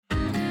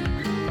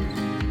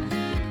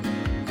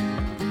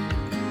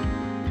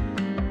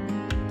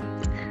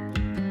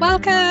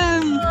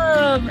Welcome!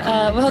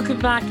 Welcome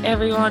back,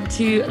 everyone,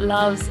 to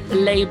Love's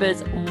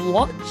Labour's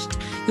Watched,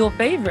 your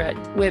favourite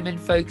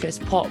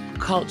women-focused pop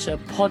culture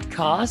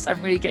podcast.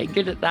 I'm really getting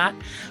good at that.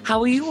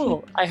 How are you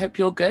all? I hope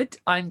you're good.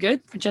 I'm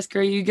good. Francesca,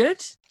 are you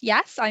good?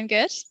 Yes, I'm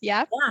good.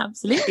 Yeah,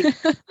 absolutely.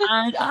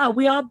 And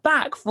we are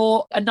back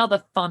for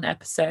another fun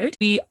episode.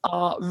 We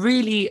are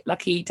really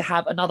lucky to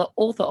have another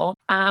author on.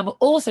 And we're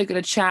also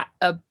going to chat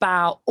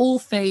about all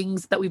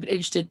things that we've been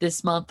interested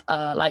this month,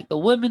 like the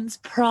Women's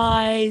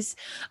Prize,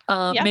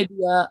 maybe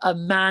a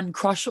man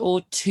crush or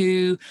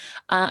two,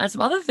 and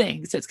some other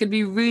things. So it's going to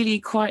be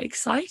really quite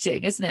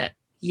exciting, isn't it?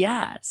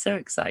 Yeah, so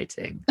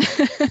exciting.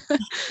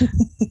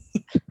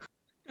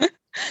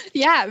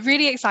 Yeah,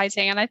 really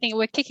exciting. And I think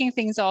we're kicking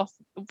things off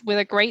with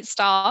a great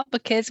start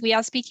because we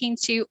are speaking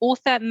to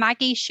author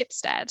Maggie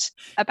Shipstead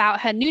about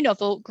her new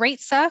novel, Great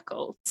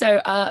Circle.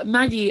 So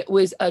Maggie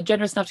was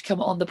generous enough to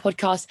come on the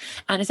podcast,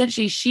 and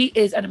essentially she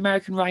is an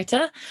American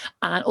writer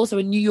and also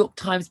a New York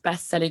Times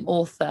best-selling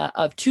author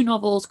of two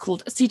novels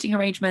called Seating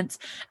Arrangements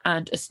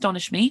and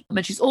Astonish Me.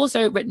 And she's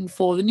also written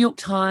for the New York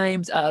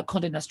Times,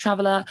 Condé Nast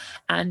Traveler,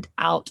 and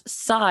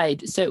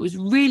Outside. So it was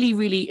really,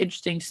 really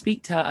interesting to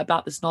speak to her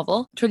about this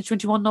novel,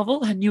 2021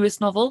 novel, her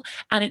newest novel,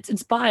 and it's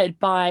inspired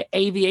by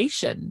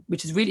aviation,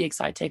 which is really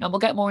exciting. And we'll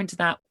get more into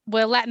that.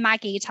 We'll let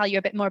Maggie tell you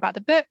a bit more about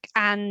the book,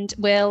 and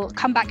we'll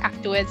come back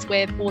afterwards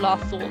with all our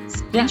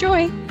thoughts. Yeah.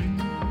 Enjoy.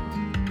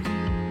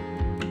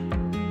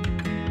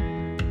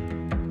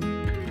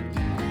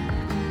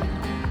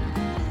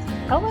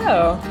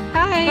 Hello.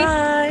 Hi.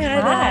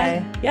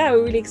 Hi. Yeah,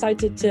 we're really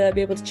excited to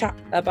be able to chat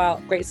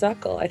about Great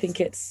Circle. I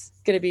think it's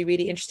going to be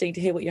really interesting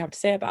to hear what you have to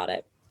say about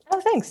it. Oh,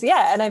 thanks.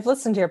 Yeah, and I've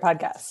listened to your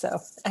podcast, so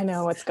I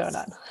know what's going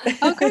on.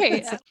 Oh,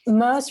 great.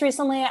 Most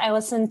recently, I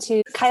listened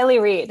to Kiley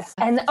Reid.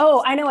 And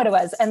I know what it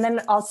was. And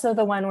then also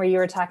the one where you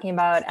were talking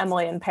about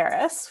Emily in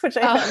Paris, which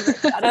I found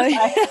so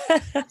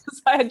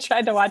I had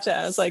tried to watch it.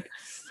 I was like,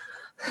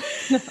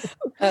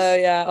 oh,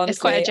 yeah, honestly. It's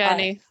quite a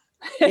journey.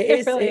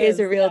 It is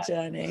a real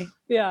journey.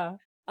 Yeah.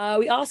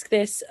 We ask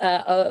this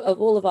of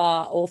all of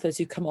our authors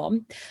who come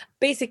on.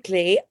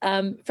 Basically,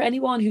 for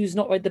anyone who's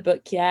not read the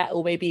book yet,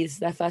 or maybe it's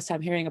their first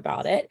time hearing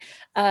about it,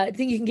 I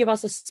think you can give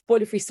us a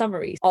spoiler-free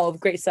summary of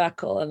Great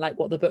Circle and like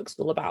what the book's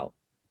all about.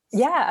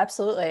 Yeah,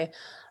 absolutely.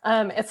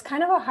 It's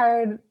kind of a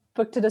hard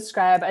book to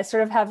describe. I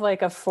sort of have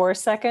like a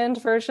 4-second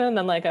version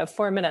and like a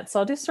 4 minutes. So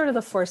I'll do sort of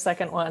the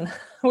 4-second one,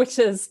 which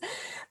is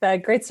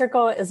that Great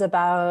Circle is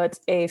about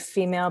a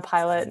female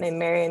pilot named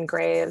Marion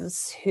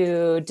Graves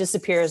who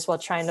disappears while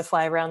trying to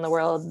fly around the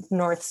world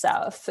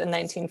north-south in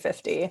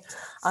 1950.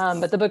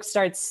 But the book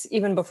starts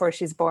even before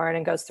she's born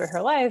and goes through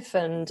her life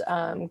and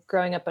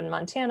growing up in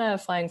Montana,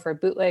 flying for a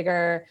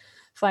bootlegger,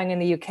 flying in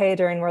the UK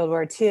during World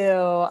War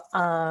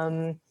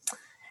II.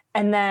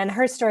 And then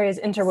her story is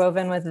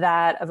interwoven with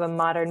that of a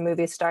modern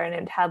movie star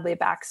named Hadley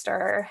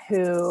Baxter,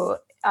 who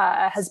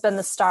has been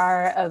the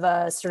star of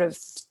a sort of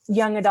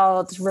young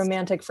adult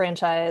romantic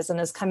franchise and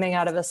is coming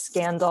out of a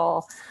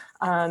scandal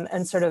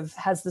and sort of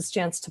has this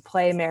chance to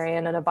play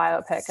Marion in a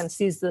biopic and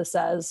sees this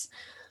as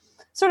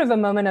sort of a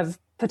moment of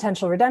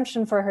potential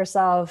redemption for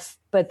herself.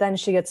 But then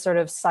she gets sort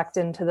of sucked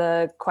into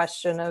the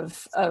question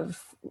of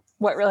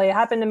what really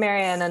happened to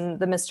Marion and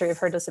the mystery of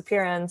her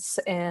disappearance.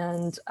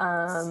 And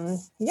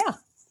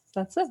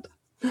that's it.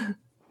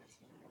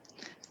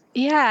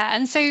 Yeah.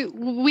 And so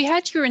we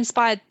heard you were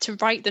inspired to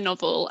write the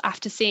novel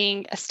after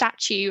seeing a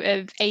statue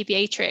of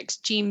aviatrix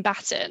Jean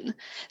Batten.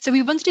 So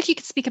we wondered if you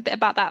could speak a bit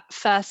about that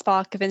first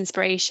spark of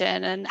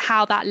inspiration and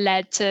how that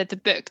led to the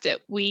book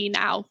that we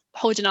now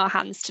hold in our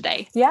hands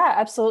today. Yeah,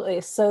 absolutely.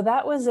 So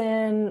that was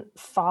in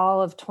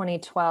fall of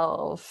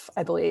 2012,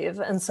 I believe.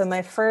 And so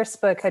my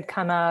first book had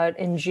come out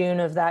in June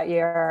of that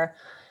year.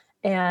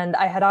 And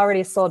I had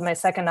already sold my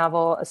second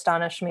novel,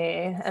 Astonish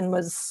Me, and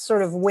was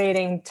sort of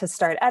waiting to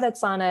start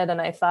edits on it.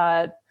 And I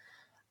thought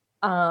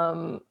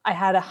I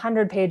had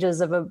 100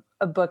 pages of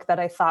a book that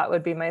I thought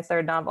would be my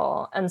third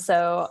novel. And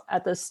so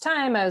at this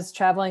time, I was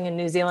traveling in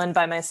New Zealand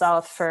by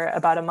myself for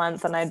about a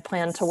month, and I'd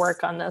planned to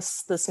work on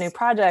this new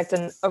project.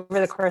 And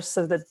over the course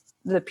of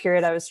the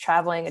period I was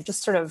traveling, it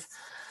just sort of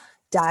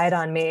died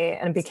on me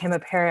and became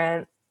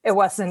apparent it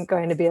wasn't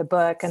going to be a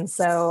book. And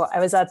so I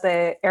was at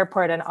the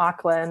airport in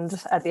Auckland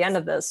at the end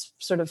of this,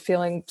 sort of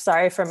feeling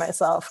sorry for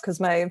myself because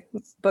my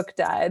book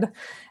died.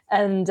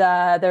 And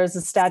there was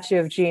a statue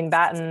of Jean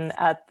Batten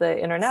at the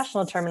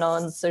international terminal.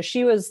 And so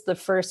she was the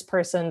first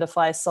person to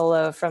fly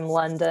solo from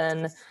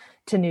London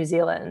to New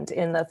Zealand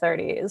in the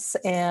 30s.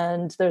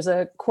 And there's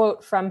a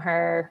quote from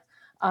her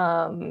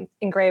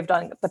engraved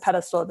on the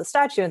pedestal of the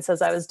statue and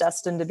says, "I was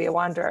destined to be a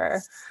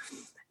wanderer."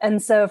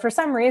 And so for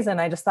some reason,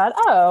 I just thought,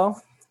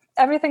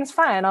 everything's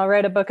fine. I'll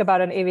write a book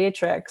about an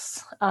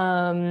aviatrix.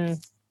 And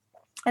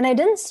I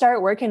didn't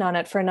start working on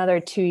it for another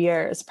 2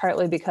 years,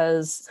 partly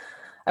because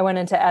I went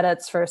into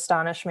edits for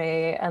Astonish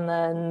Me and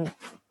then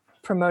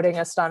promoting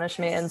Astonish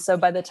Me. And so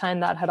by the time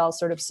that had all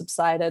sort of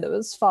subsided, it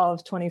was fall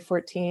of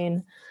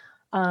 2014,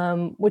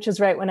 which is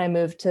right when I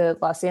moved to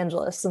Los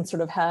Angeles and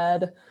sort of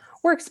had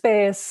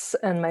workspace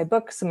and my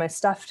books and my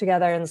stuff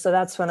together. And so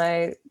that's when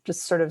I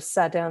just sort of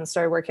sat down and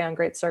started working on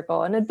Great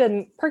Circle. And it had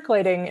been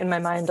percolating in my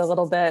mind a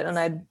little bit. And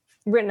I'd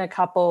written a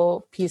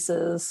couple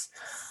pieces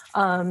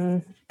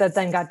that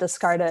then got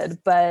discarded.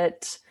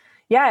 But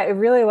yeah, it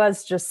really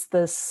was just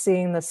this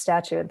seeing the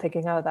statue and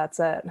thinking, oh, that's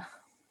it.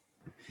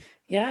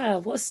 Yeah,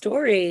 what a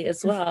story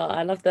as well.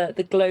 I love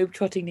the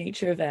globe-trotting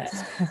nature of it.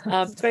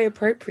 It's very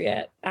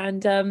appropriate.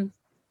 And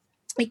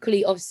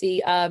equally,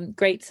 obviously,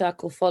 Great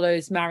Circle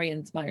follows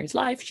Marion's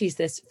life. She's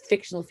this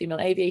fictional female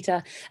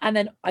aviator. And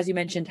then, as you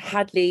mentioned,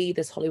 Hadley,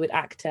 this Hollywood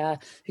actor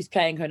who's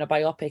playing her in a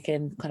biopic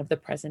in kind of the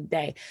present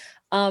day.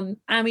 And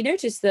we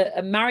noticed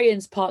that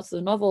Marion's parts of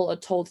the novel are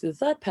told through the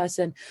third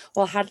person,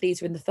 while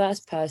Hadley's are in the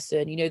first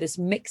person, this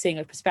mixing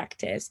of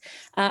perspectives.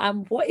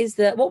 And what was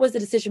the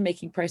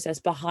decision-making process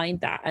behind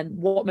that? And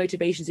what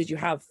motivations did you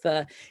have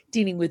for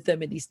dealing with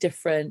them in these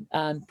different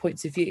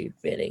points of view,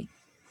 really?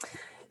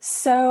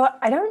 So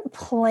I don't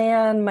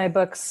plan my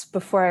books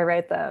before I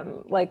write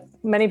them. Like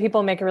many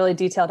people make a really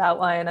detailed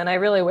outline, and I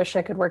really wish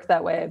I could work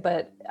that way,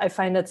 but I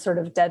find it sort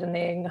of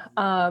deadening.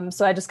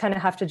 So I just kind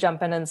of have to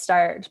jump in and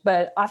start.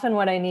 But often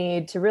what I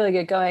need to really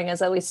get going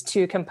is at least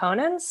two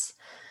components.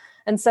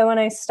 And so when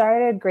I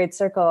started Great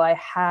Circle, I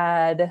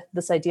had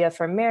this idea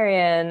for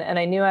Marion, and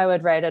I knew I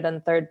would write it in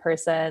third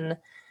person.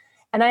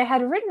 And I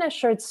had written a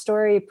short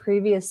story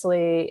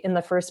previously in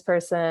the first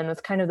person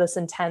with kind of this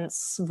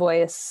intense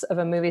voice of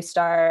a movie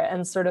star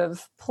and sort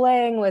of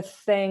playing with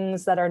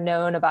things that are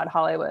known about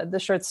Hollywood. The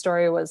short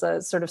story was a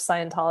sort of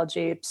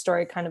Scientology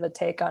story, kind of a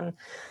take on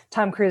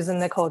Tom Cruise and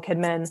Nicole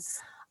Kidman.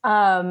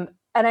 And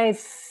I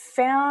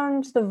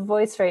found the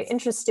voice very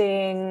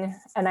interesting.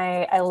 And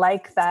I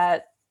like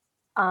that,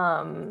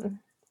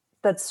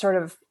 that sort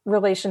of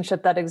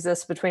relationship that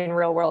exists between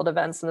real world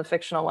events and the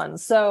fictional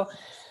ones. So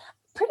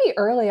pretty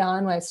early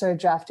on when I started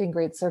drafting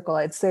Great Circle,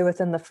 I'd say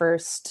within the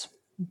first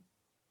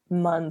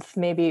month,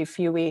 maybe a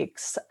few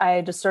weeks, I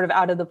just sort of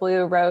out of the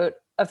blue wrote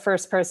a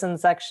first person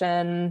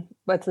section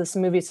with this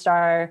movie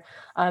star.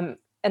 And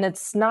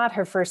it's not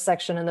her first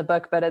section in the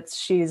book, but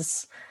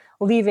she's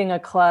leaving a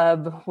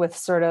club with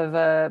sort of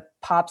a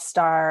pop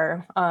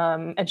star.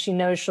 And she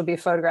knows she'll be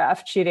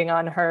photographed cheating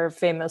on her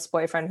famous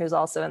boyfriend, who's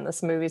also in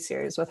this movie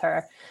series with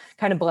her,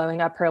 kind of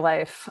blowing up her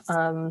life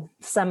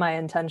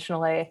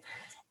semi-intentionally.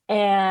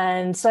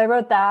 And so I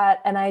wrote that,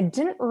 and I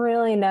didn't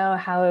really know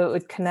how it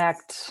would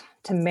connect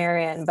to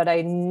Marion, but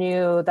I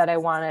knew that I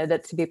wanted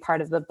it to be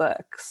part of the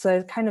book. So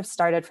it kind of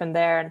started from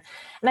there.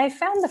 And I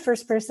found the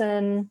first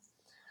person,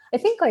 I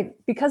think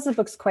because the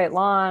book's quite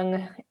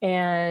long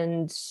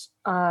and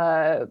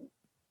a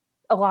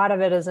lot of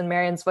it is in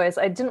Marion's voice,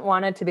 I didn't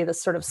want it to be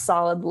this sort of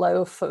solid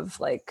loaf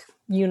of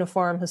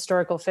uniform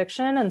historical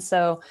fiction. And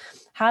so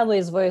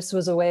Hadley's voice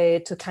was a way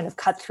to kind of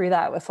cut through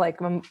that with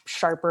a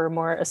sharper,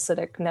 more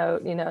acidic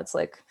note. It's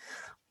like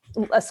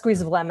a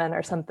squeeze of lemon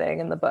or something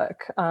in the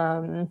book.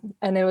 And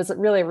it was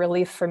really a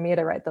relief for me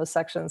to write those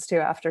sections too,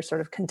 after sort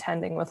of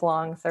contending with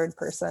long third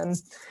person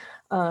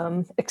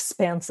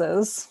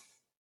expanses.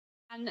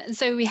 And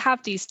so we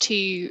have these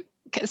two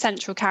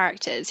central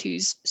characters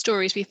whose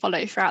stories we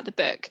follow throughout the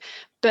book,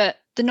 but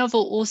the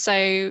novel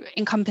also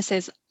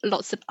encompasses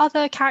lots of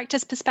other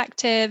characters'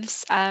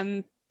 perspectives,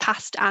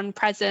 past and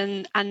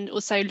present, and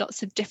also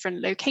lots of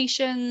different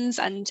locations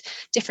and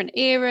different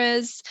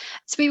eras.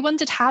 So we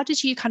wondered, how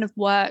did you kind of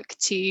work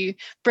to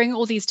bring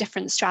all these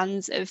different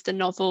strands of the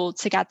novel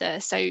together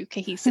so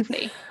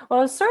cohesively?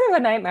 Well, it was sort of a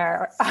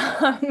nightmare.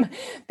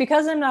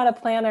 Because I'm not a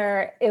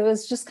planner, it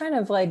was just kind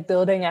of like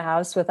building a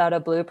house without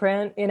a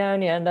blueprint,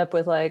 and you end up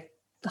with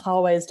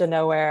hallways to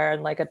nowhere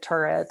and a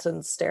turret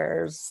and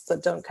stairs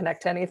that don't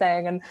connect to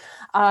anything.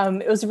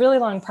 And it was a really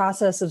long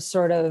process of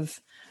sort of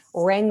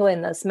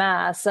wrangling this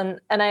mass. And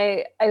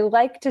I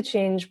like to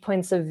change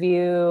points of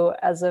view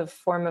as a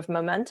form of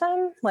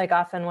momentum.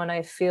 Often when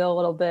I feel a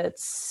little bit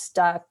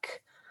stuck,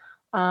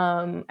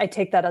 I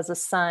take that as a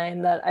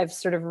sign that I've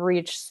sort of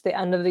reached the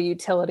end of the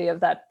utility of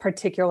that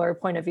particular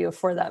point of view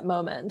for that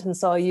moment. And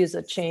so I'll use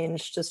a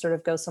change to sort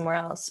of go somewhere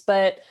else.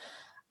 But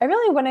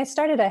when I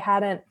started, I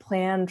hadn't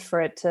planned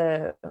for it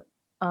to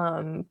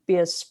be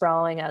as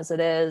sprawling as it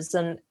is.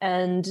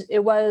 And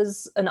it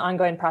was an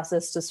ongoing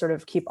process to sort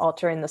of keep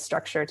altering the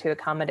structure to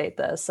accommodate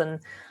this. And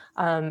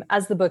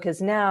as the book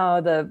is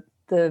now,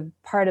 the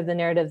part of the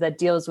narrative that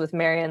deals with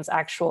Marion's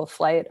actual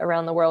flight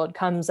around the world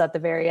comes at the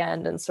very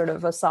end in sort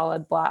of a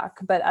solid block.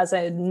 But as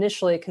I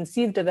initially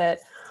conceived of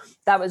it,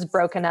 that was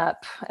broken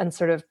up and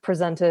sort of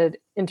presented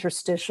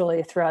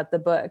interstitially throughout the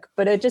book.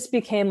 But it just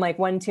became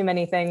one too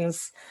many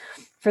things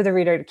for the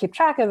reader to keep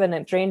track of, and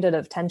it drained it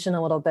of tension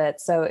a little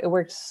bit. So it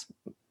works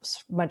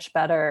much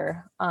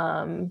better,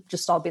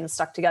 just all being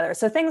stuck together.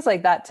 So things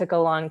like that took a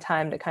long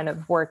time to kind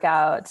of work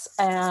out.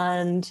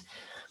 And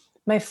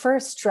my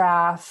first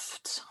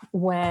draft,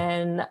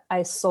 when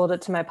I sold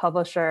it to my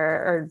publisher,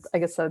 or I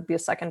guess that would be a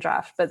second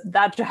draft, but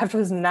that draft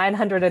was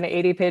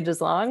 980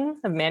 pages long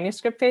of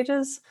manuscript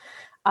pages,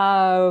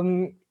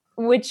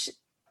 which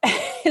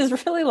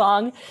is really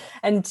long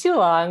and too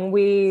long.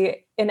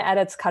 We, in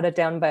edits, cut it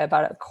down by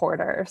about a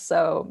quarter.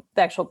 So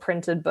the actual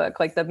printed book,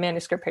 like the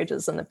manuscript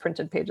pages and the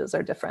printed pages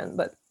are different,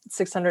 but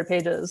 600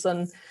 pages.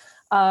 And,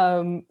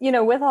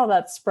 with all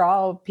that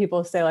sprawl,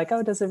 people say like,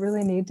 oh, does it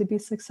really need to be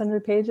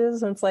 600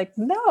 pages? And it's like,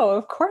 no,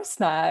 of course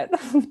not.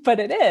 But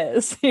it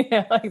is.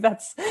 Like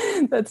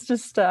that's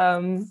just,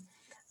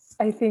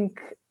 I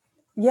think,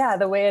 yeah,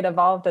 the way it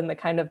evolved and the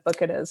kind of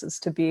book it is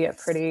to be a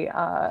pretty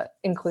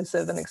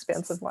inclusive and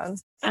expansive one.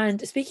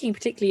 And speaking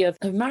particularly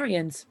of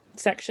Marian's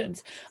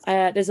sections,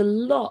 there's a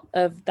lot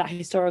of that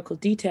historical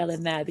detail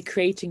in there, the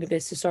creating of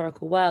this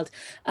historical world.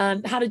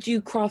 How did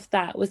you craft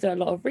that? Was there a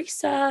lot of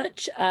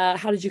research?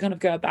 How did you kind of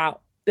go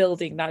about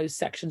building those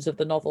sections of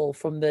the novel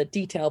from the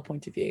detail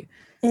point of view?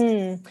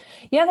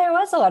 Yeah, there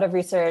was a lot of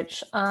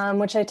research,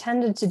 which I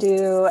tended to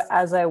do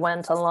as I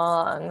went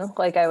along.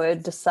 Like I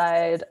would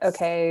decide,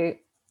 okay,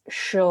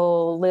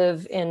 she'll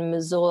live in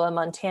Missoula,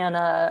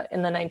 Montana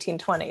in the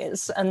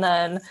 1920s. And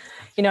then,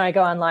 I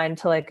go online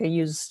to like a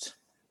used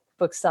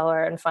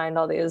bookseller and find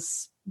all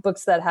these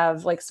books that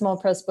have like small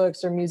press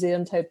books or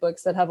museum type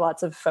books that have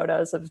lots of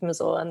photos of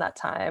Missoula in that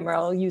time, or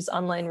I'll use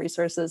online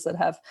resources that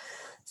have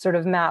sort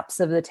of maps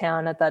of the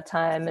town at that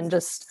time. And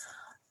just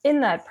in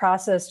that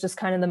process, just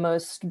kind of the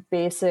most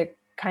basic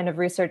kind of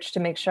research to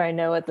make sure I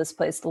know what this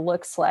place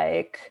looks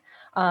like.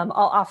 I'll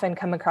often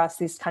come across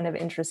these kind of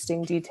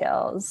interesting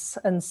details.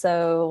 And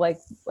so like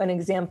an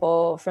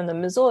example from the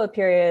Missoula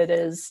period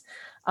is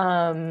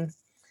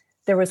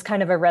there was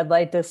kind of a red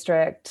light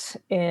district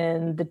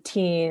in the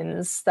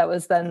teens that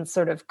was then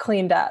sort of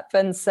cleaned up.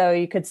 And so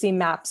you could see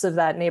maps of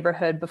that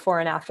neighborhood before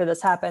and after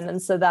this happened.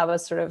 And so that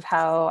was sort of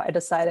how I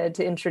decided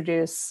to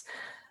introduce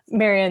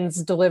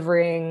Marian's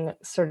delivering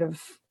sort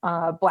of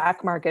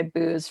black market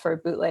booze for a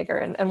bootlegger.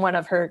 And one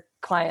of her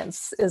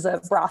clients is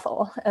a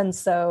brothel. And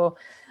so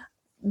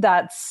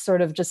that's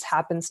sort of just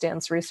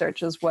happenstance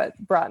research is what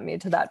brought me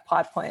to that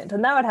plot point.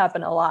 And that would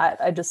happen a lot.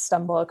 I just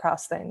stumble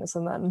across things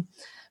and then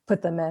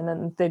put them in,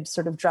 and they'd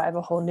sort of drive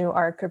a whole new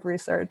arc of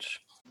research.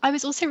 I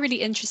was also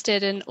really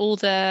interested in all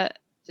the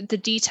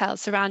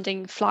details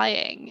surrounding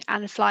flying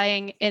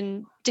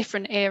in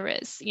different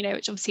eras,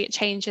 which obviously it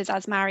changes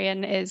as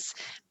Marian is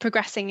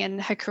progressing in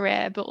her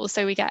career, but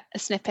also we get a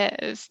snippet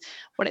of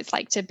what it's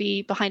like to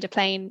be behind a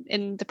plane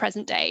in the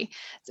present day.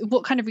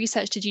 What kind of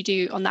research did you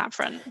do on that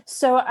front?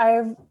 So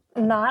I'm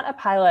not a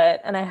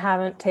pilot and I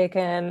haven't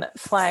taken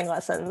flying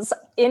lessons.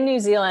 In New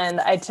Zealand,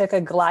 I took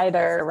a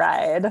glider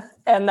ride,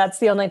 and that's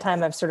the only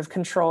time I've sort of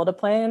controlled a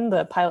plane.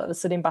 The pilot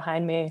was sitting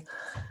behind me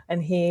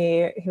and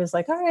he was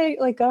like, all right,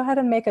 like go ahead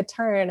and make a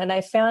turn. And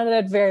I found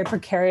it very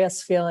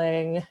precarious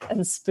feeling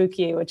and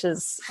spooky, which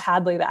is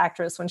Hadley, the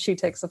actress, when she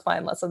takes a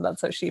flying lesson,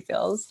 that's how she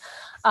feels.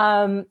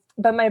 But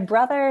my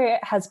brother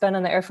has been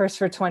in the Air Force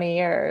for 20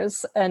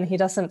 years and he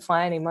doesn't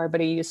fly anymore,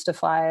 but he used to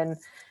fly.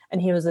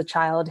 And he was a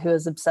child who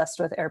was obsessed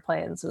with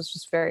airplanes. It was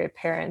just very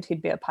apparent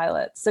he'd be a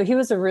pilot. So he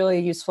was a really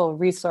useful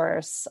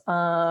resource,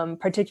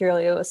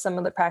 particularly with some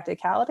of the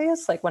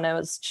practicalities, like when I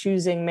was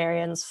choosing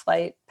Marian's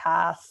flight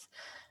path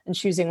and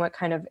choosing what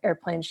kind of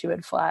airplane she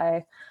would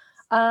fly.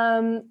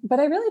 But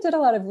I really did a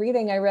lot of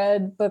reading. I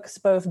read books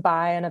both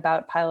by and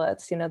about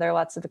pilots. There are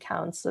lots of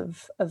accounts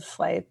of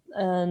flight,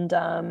 and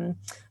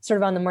sort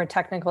of on the more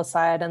technical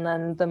side, and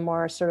then the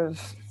more sort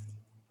of,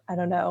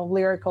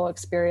 lyrical,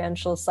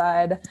 experiential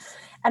side.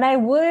 And I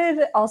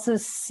would also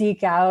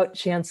seek out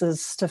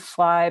chances to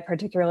fly,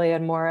 particularly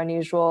in more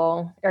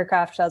unusual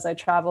aircraft as I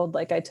traveled.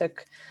 Like I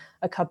took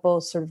a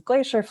couple sort of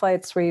glacier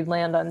flights where you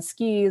land on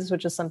skis,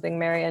 which is something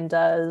Marian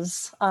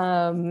does.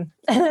 And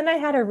then I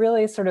had a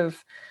really sort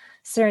of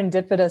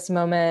serendipitous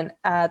moment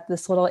at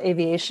this little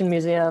aviation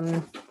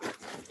museum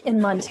in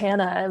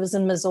Montana. I was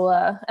in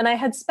Missoula, and I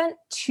had spent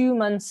 2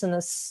 months in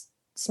this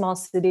small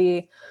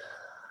city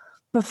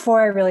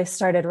before I really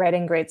started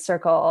writing Great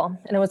Circle.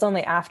 And it was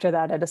only after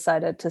that I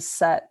decided to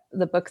set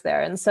the book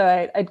there. And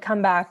so I'd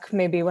come back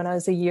maybe when I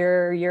was a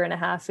year and a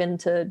half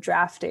into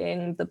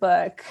drafting the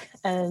book,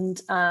 and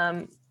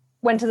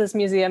went to this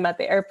museum at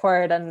the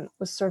airport and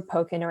was sort of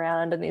poking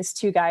around. And these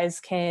two guys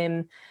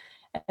came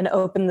and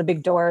opened the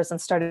big doors and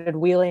started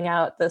wheeling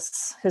out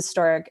this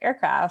historic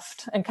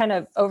aircraft. And kind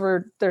of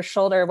over their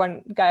shoulder,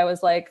 one guy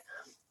was like,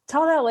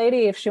 tell that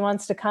lady if she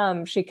wants to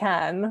come, she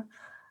can.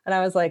 And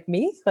I was like,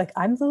 me? Like,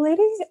 I'm the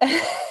lady?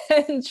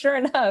 And sure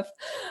enough,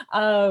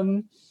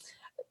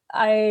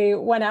 I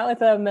went out with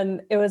them,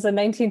 and it was a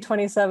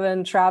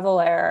 1927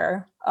 Travel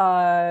Air.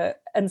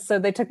 And so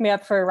they took me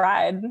up for a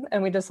ride,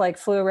 and we just like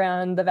flew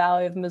around the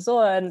Valley of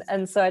Missoula.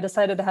 And so I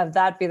decided to have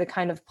that be the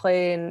kind of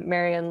plane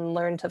Marian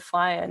learned to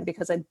fly in,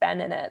 because I'd been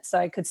in it. So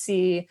I could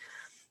see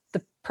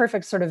the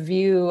perfect sort of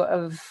view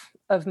of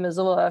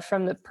Missoula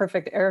from the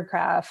perfect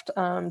aircraft,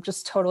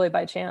 just totally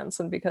by chance,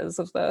 and because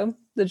of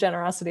the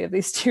generosity of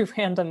these two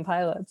random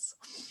pilots.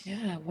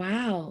 Yeah,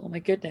 wow. Oh my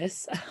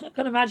goodness. I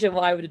can't imagine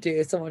what I would do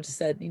if someone just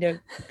said,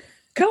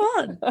 come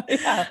on.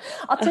 Yeah,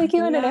 I'll take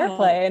you in an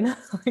airplane.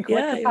 Like,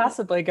 what could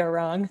possibly go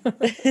wrong?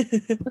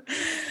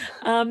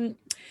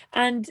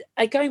 And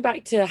going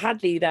back to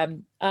Hadley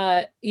then,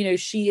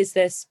 she is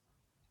this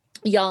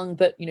young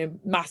but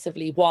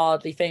massively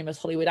wildly famous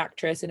Hollywood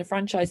actress in a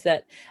franchise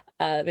that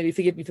maybe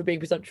forgive me for being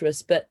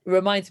presumptuous, but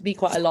reminds me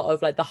quite a lot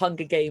of like the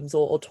Hunger Games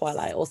or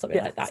Twilight or something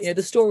like that.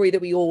 The story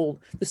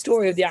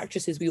of the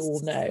actresses we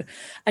all know,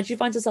 and she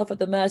finds herself at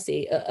the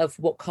mercy of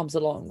what comes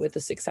along with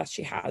the success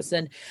she has.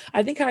 And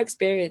I think her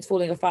experience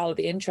falling afoul of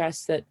the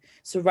interests that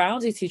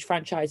surrounds these huge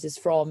franchises,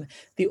 from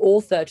the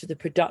author to the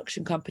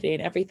production company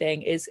and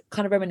everything, is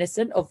kind of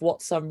reminiscent of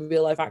what some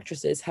real life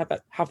actresses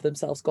have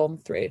themselves gone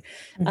through.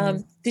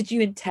 Did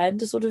you intend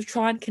to sort of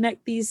try and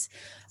connect these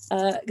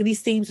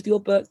themes with your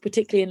book,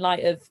 particularly in light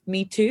of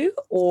Me Too,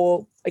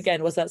 or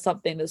again, was that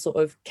something that sort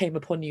of came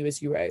upon you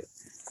as you wrote?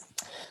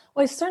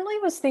 Well, I certainly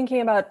was thinking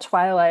about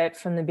Twilight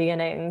from the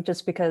beginning,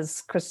 just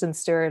because Kristen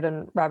Stewart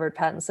and Robert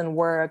Pattinson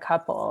were a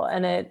couple,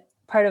 and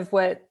part of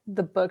what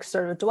the book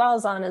sort of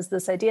dwells on is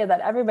this idea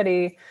that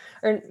everybody,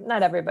 or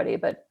not everybody,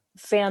 but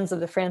fans of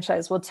the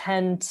franchise will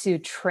tend to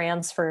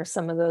transfer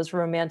some of those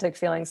romantic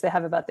feelings they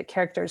have about the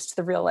characters to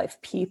the real life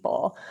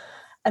people.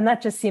 And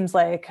that just seems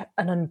like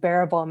an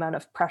unbearable amount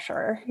of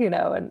pressure,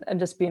 and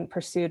just being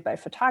pursued by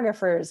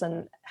photographers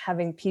and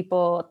having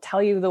people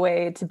tell you the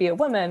way to be a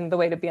woman, the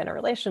way to be in a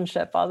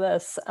relationship, all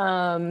this.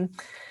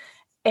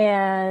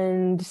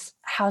 And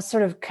how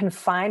sort of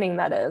confining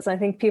that is. I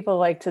think people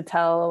like to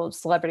tell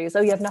celebrities,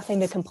 oh, you have nothing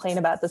to complain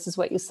about. This is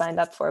what you signed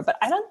up for. But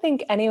I don't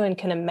think anyone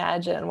can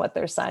imagine what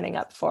they're signing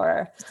up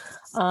for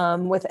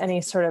with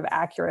any sort of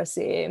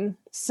accuracy.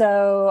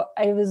 So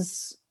I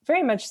was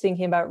very much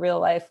thinking about real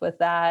life with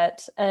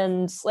that.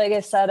 And like I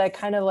said, I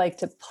kind of like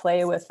to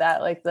play with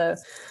that, like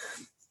the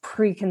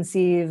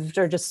preconceived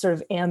or just sort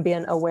of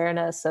ambient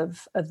awareness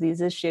of these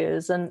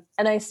issues. And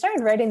I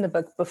started writing the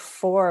book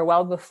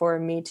well before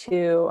Me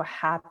Too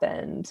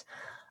happened.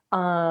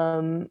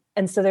 And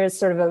so there's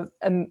sort of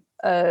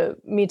a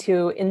Me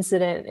Too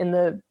incident in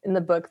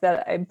the book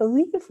that I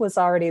believe was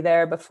already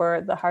there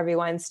before the Harvey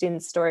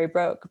Weinstein story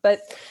broke. But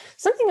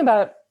something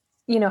about,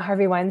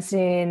 Harvey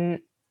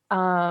Weinstein,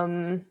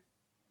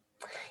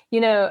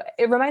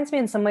 it reminds me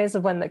in some ways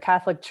of when the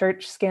Catholic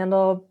Church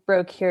scandal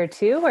broke here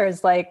too, where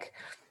it's like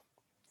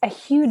a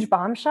huge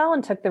bombshell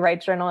and took the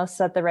right journalists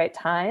at the right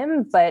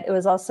time, but it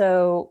was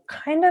also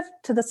kind of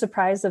to the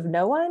surprise of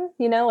no one.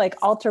 Like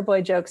altar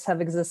boy jokes have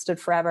existed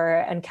forever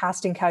and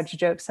casting couch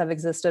jokes have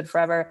existed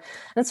forever.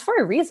 And it's for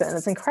a reason.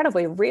 It's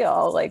incredibly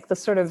real. Like the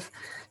sort of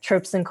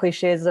tropes and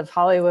cliches of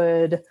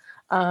Hollywood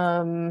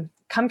come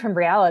from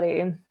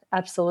reality.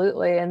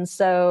 Absolutely. And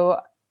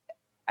so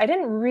I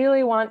didn't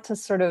really want to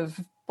sort of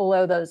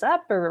blow those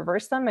up or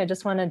reverse them. I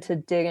just wanted to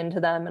dig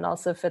into them and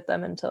also fit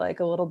them into like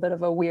a little bit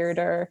of a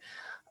weirder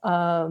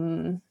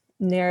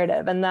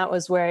narrative. And that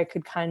was where I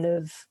could kind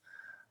of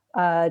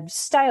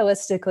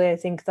stylistically, I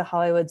think the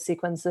Hollywood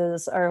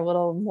sequences are a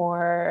little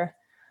more,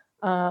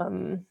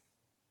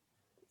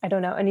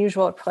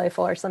 unusual or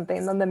playful or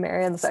something than the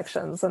Marian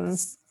sections. And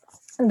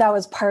that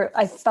was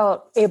I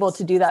felt able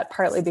to do that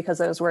partly because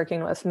I was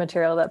working with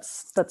material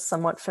that's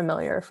somewhat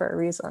familiar for a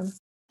reason.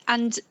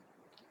 And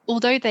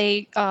although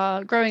they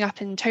are growing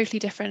up in totally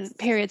different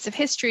periods of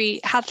history,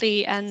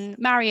 Hadley and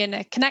Marian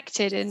are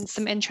connected in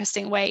some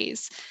interesting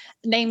ways.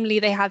 Namely,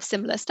 they have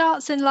similar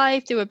starts in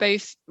life. They were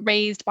both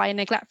raised by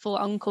neglectful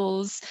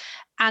uncles.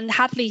 And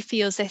Hadley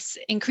feels this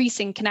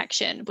increasing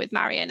connection with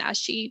Marian as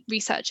she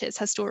researches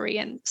her story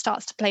and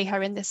starts to play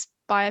her in this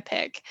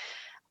biopic.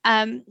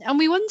 And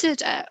we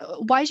wondered,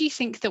 why do you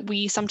think that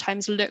we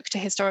sometimes look to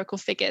historical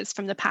figures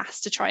from the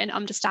past to try and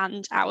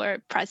understand our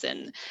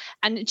present?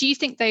 And do you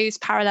think those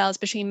parallels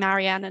between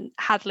Marian and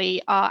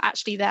Hadley are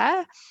actually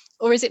there?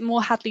 Or is it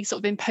more Hadley sort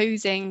of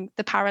imposing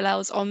the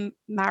parallels on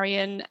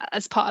Marian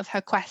as part of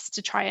her quest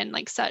to try and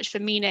like search for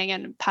meaning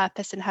and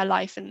purpose in her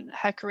life and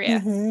her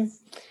career? Mm-hmm.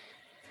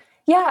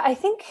 Yeah, I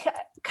think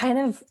kind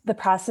of the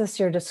process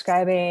you're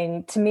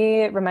describing, to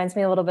me, it reminds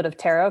me a little bit of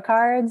tarot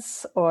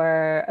cards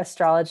or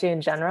astrology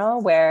in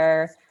general,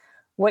 where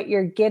what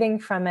you're getting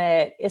from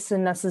it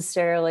isn't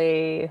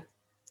necessarily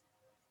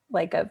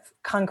like a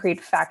concrete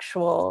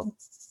factual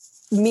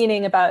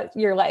meaning about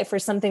your life or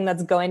something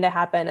that's going to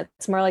happen.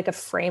 It's more like a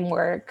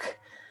framework,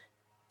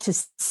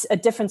 a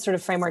different sort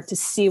of framework to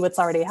see what's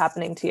already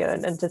happening to you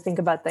and to think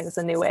about things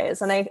in new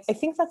ways. And I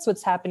think that's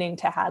what's happening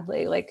to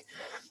Hadley. Like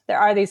there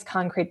are these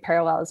concrete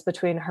parallels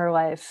between her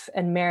life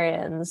and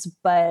Marian's,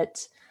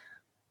 but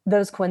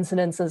those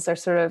coincidences are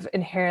sort of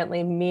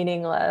inherently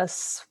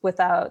meaningless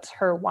without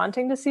her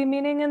wanting to see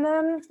meaning in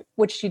them,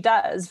 which she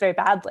does very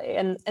badly.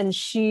 And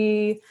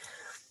she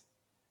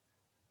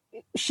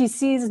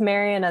sees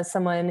Marian as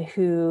someone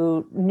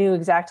who knew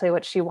exactly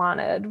what she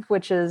wanted,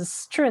 which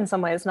is true in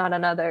some ways, not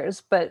in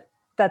others, but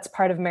that's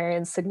part of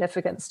Marian's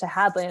significance to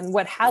Hadley. And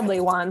what Hadley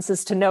wants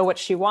is to know what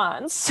she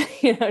wants.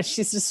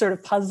 She's just sort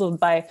of puzzled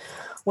by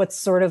what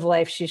sort of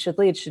life she should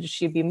lead. Should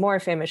she be more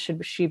famous?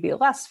 Should she be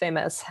less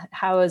famous?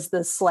 How is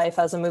this life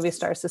as a movie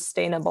star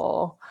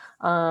sustainable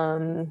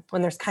when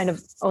there's kind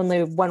of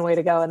only one way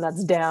to go, and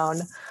that's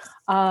down?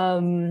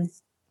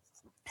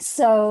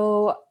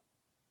 So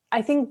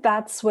I think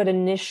that's what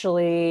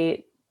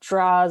initially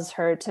draws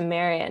her to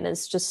Marion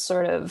is just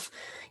sort of,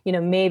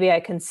 maybe I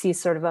can see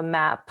sort of a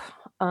map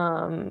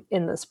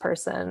in this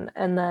person.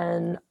 And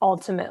then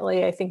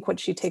ultimately, I think what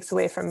she takes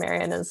away from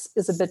Marion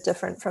is a bit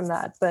different from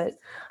that, but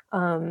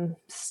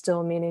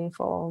still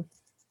meaningful.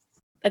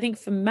 I think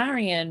for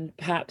Marion,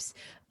 perhaps,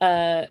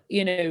 the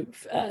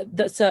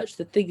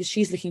thing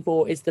she's looking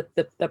for is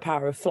the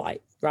power of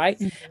flight, right?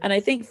 Mm-hmm. And I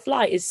think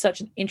flight is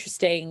such an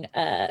interesting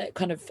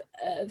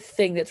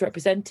thing that's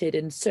represented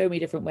in so many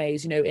different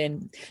ways,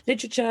 in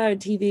literature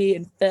and TV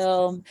and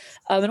film.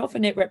 And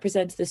often it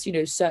represents this,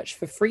 search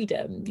for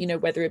freedom,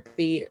 whether it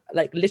be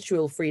like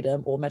literal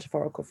freedom or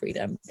metaphorical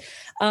freedom.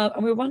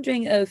 And we're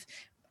wondering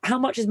how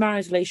much is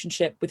Marion's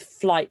relationship with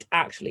flight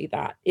actually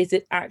that? Is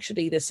it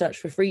actually the search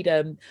for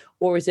freedom,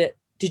 or is it,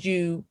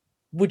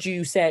 would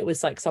you say it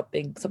was like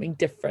something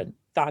different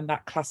than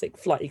that classic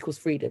flight equals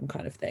freedom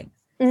kind of thing?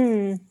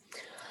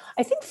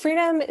 I think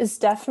freedom is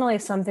definitely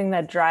something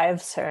that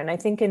drives her. And I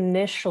think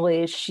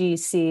initially she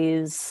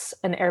sees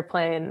an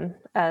airplane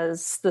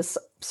as this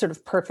sort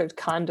of perfect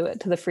conduit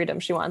to the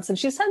freedom she wants. And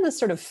she's had this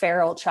sort of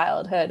feral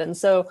childhood. And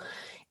so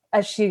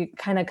as she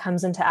kind of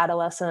comes into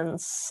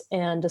adolescence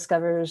and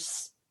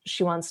discovers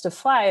she wants to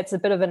fly, it's a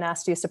bit of a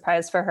nasty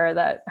surprise for her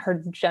that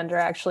her gender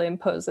actually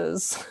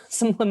imposes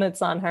some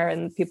limits on her,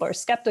 and people are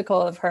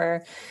skeptical of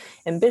her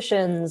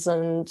ambitions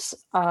and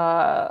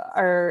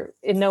are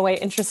in no way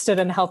interested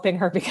in helping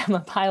her become a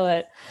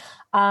pilot.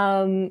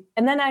 And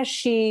then as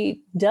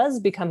she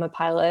does become a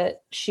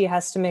pilot, she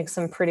has to make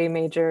some pretty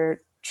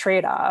major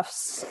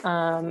trade-offs,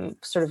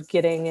 sort of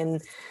getting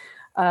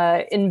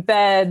in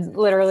bed,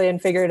 literally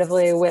and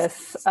figuratively,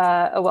 with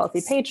a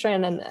wealthy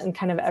patron and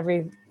kind of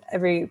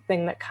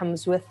everything that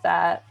comes with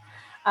that.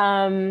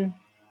 And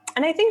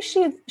I think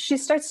she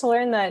starts to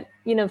learn that,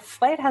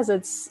 flight has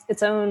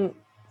its own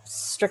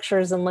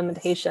strictures and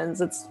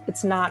limitations.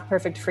 It's not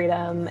perfect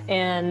freedom,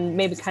 and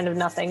maybe kind of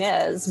nothing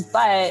is,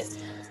 but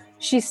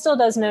she still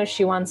does know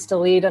she wants to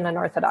lead an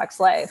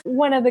unorthodox life.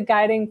 One of the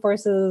guiding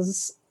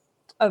forces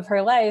of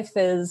her life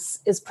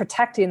is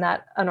protecting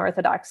that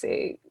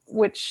unorthodoxy,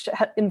 which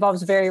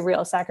involves very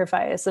real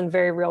sacrifice and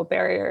very real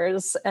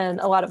barriers and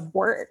a lot of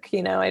work.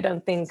 I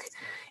don't think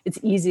it's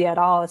easy at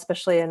all,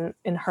 especially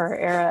in her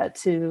era,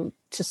 to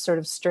sort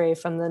of stray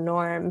from the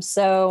norm.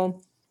 So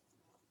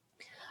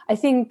I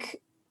think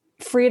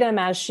freedom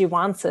as she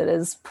wants it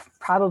is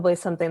probably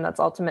something that's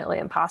ultimately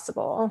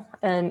impossible.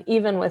 And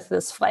even with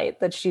this flight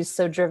that she's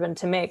so driven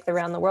to make, the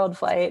round the world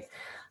flight,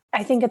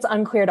 I think it's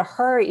unclear to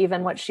her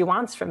even what she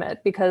wants from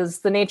it, because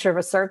the nature of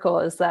a circle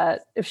is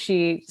that if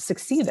she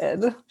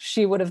succeeded,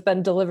 she would have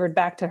been delivered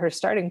back to her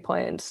starting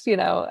point,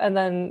 and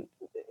then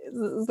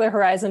the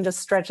horizon just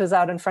stretches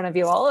out in front of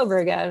you all over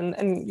again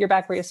and you're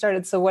back where you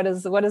started. So what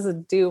does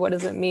it do? What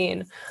does it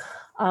mean?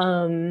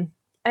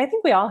 I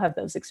think we all have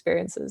those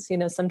experiences.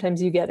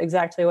 Sometimes you get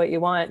exactly what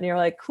you want and you're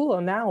like, cool,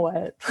 now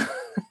what?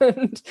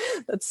 And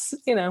that's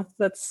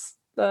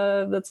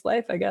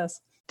life, I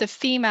guess. The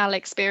female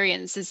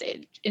experience is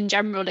in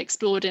general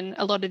explored in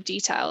a lot of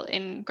detail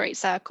in Great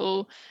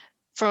Circle,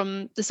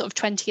 from the sort of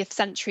 20th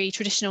century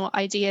traditional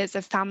ideas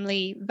of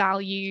family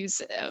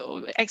values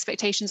or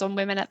expectations on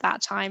women at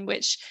that time,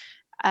 which,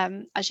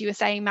 as you were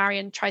saying,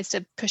 Marion tries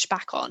to push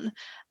back on,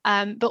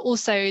 but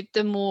also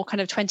the more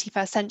kind of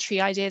 21st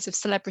century ideas of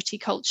celebrity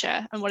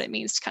culture and what it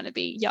means to kind of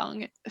be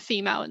young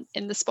female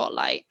in the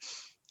spotlight.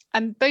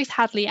 And both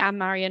Hadley and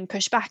Marion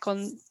push back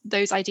on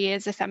those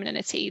ideas of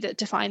femininity that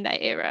define their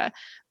era,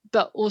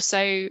 but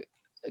also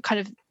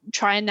kind of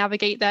try and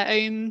navigate their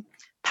own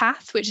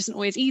path, which isn't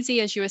always easy.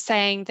 As you were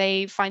saying,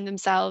 they find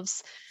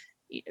themselves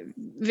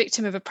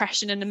victim of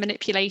oppression and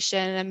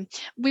manipulation. And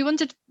we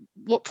wondered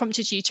what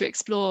prompted you to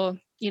explore,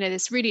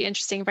 this really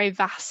interesting, very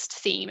vast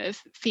theme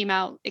of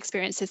female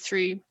experiences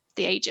through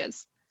the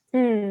ages.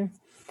 Well,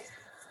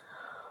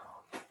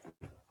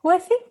 I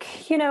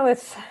think,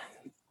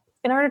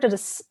 in order to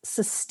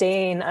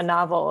sustain a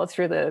novel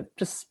through the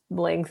just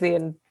lengthy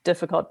and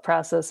difficult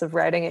process of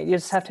writing it, you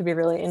just have to be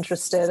really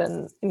interested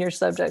in your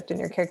subject and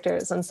your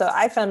characters. And so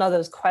I found all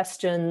those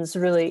questions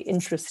really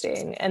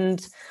interesting.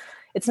 And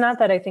it's not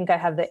that I think I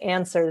have the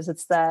answers,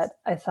 it's that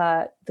I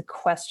thought the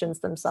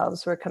questions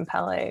themselves were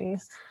compelling.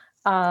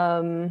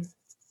 And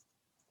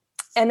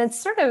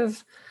it's sort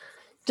of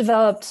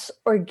developed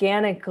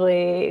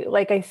organically.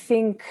 Like, I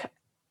think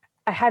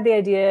I had the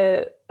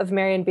idea of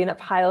Marion being a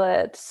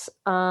pilot.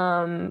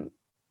 And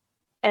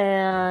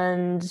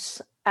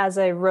as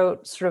I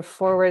wrote sort of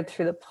forward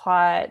through the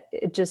plot,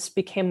 it just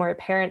became more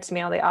apparent to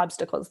me all the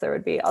obstacles there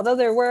would be. Although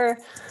there were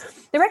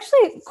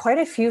actually quite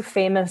a few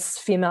famous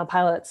female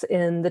pilots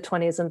in the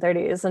 20s and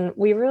 30s. And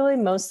we really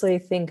mostly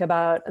think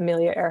about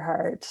Amelia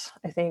Earhart,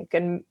 I think,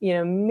 and,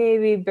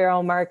 maybe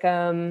Beryl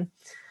Markham,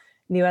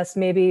 in the US,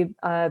 maybe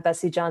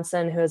Bessie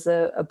Johnson, who is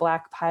a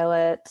Black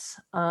pilot.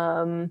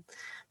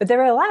 But there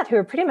were a lot who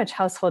were pretty much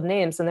household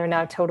names, and they're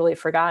now totally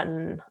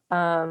forgotten.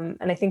 And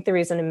I think the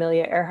reason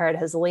Amelia Earhart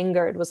has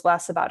lingered was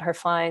less about her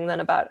flying than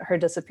about her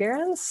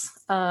disappearance.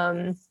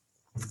 And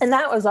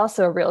that was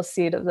also a real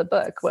seed of the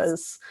book,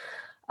 was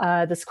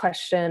this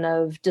question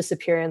of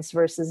disappearance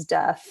versus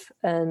death,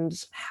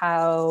 and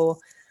how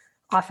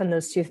often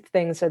those two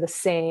things are the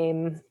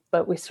same,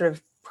 but we sort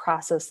of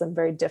process them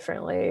very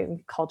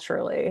differently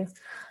culturally.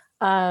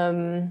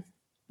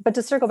 But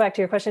to circle back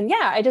to your question,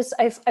 yeah,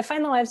 I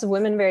find the lives of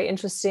women very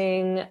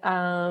interesting.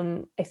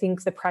 I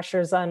think the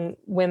pressures on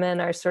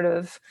women are sort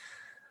of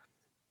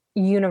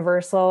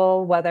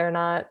universal, whether or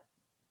not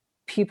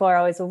people are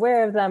always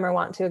aware of them or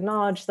want to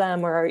acknowledge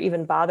them or are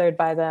even bothered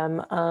by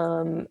them.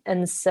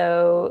 And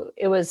so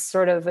it was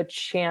sort of a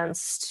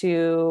chance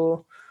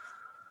to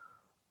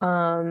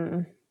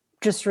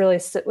just really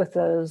sit with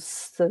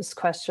those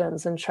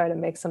questions and try to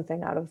make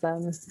something out of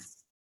them.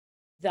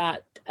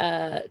 That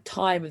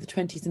time of the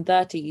 20s and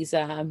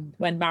 30s,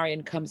 when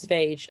Marion comes of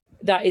age,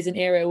 that is an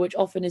era which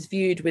often is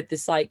viewed with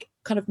this like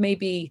kind of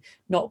maybe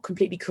not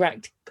completely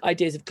correct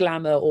ideas of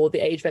glamour or the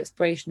age of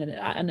exploration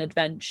and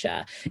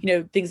adventure. You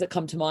know, things that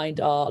come to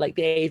mind are like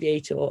The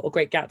Aviator or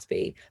Great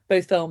Gatsby.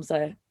 Both films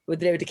are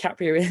with Leo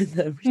DiCaprio in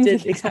them.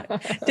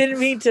 Didn't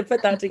mean to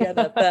put that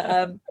together,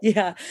 but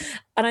yeah.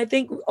 And I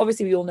think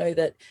obviously we all know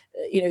that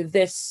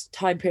this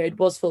time period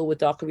was full with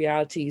darker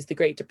realities, the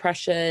Great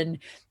Depression.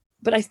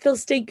 But I still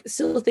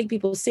think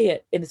people see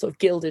it in a sort of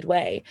gilded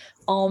way.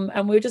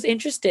 And we're just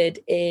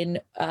interested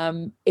in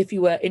if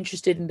you were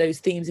interested in those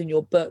themes in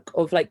your book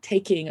of like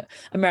taking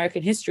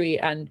American history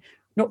and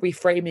not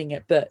reframing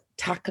it, but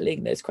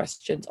tackling those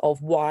questions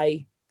of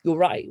why you're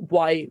right,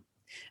 why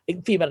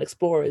female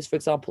explorers, for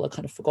example, are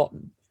kind of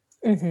forgotten.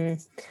 Mm-hmm.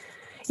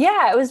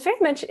 Yeah, I was very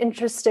much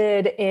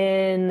interested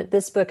in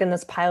this book and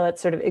this pilot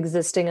sort of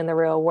existing in the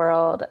real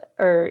world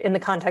or in the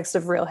context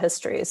of real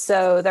history.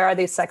 So there are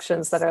these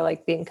sections that are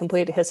like being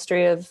complete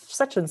history of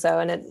such and so.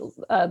 And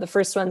the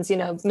first one's,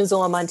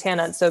 Missoula,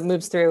 Montana. And so it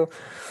moves through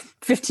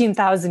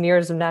 15,000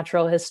 years of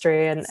natural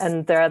history.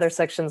 And there are other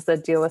sections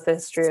that deal with the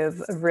history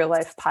of real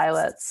life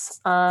pilots.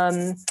 I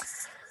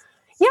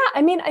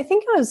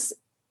think it was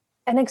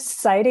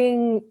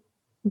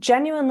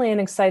genuinely an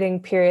exciting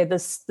period.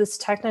 This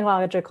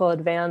technological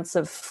advance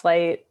of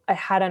flight I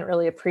hadn't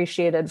really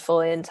appreciated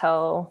fully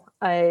until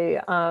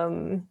I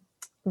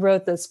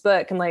wrote this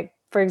book. And like,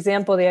 for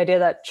example, the idea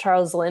that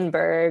Charles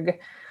Lindbergh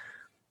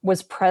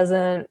was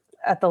present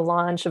at the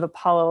launch of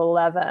Apollo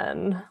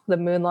 11, the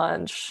moon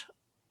launch,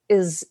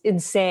 is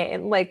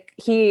insane. Like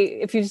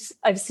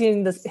I've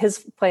seen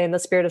his plane, The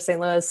Spirit of St.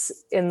 Louis,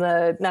 in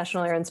the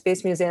National Air and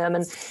Space Museum,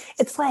 and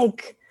it's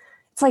like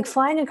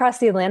flying across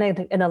the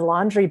Atlantic in a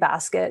laundry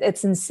basket.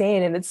 It's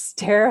insane and it's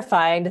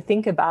terrifying to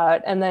think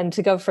about. And then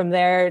to go from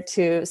there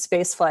to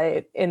space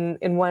flight in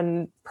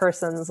one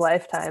person's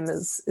lifetime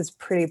is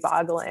pretty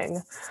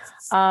boggling.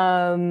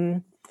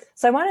 So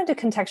I wanted to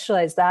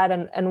contextualize that.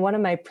 And one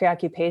of my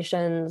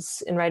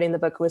preoccupations in writing the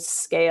book was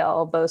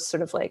scale, both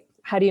sort of like,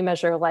 how do you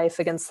measure life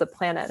against the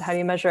planet? How do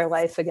you measure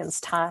life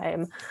against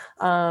time?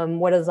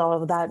 What does all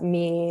of that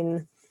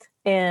mean?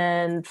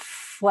 And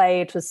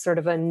flight was sort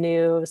of a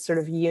new sort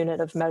of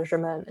unit of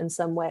measurement in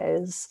some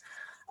ways.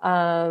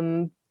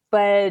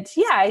 But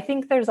yeah, I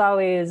think there's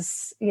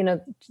always,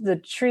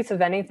 the truth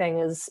of anything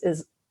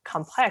is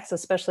complex,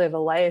 especially of a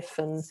life.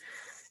 And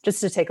just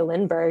to take a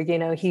Lindbergh,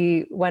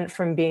 he went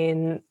from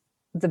being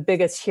the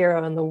biggest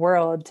hero in the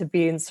world to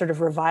being sort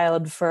of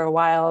reviled for a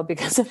while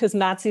because of his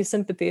Nazi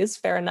sympathies,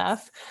 fair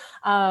enough.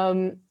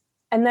 And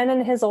then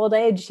in his old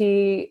age,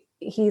 he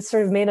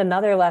sort of made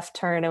another left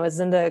turn. It was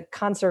into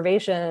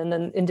conservation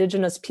and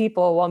indigenous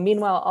people, while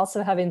meanwhile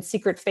also having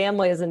secret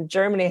families in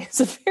Germany.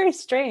 It's very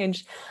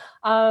strange.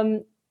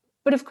 But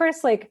of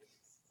course, like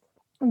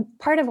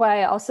part of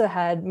why I also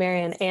had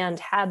Marion and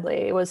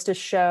Hadley was to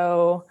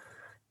show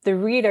the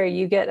reader,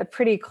 you get a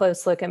pretty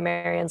close look at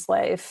Marion's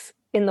life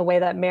in the way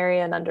that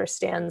Marion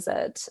understands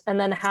it. And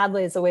then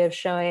Hadley is a way of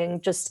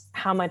showing just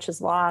how much is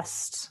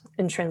lost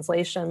in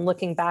translation,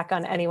 looking back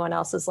on anyone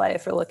else's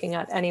life or looking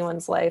at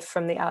anyone's life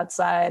from the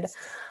outside.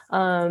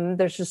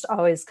 There's just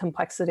always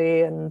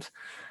complexity and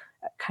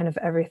kind of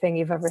everything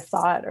you've ever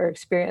thought or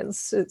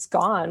experienced, it's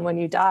gone when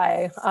you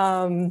die.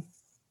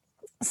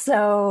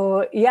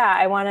 So yeah,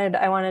 I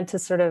wanted to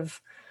sort of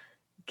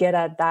get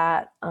at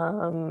that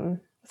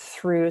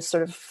through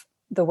sort of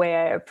the way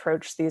I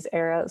approach these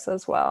eras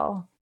as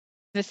well.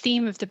 The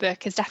theme of the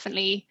book is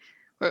definitely,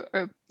 or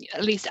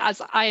at least as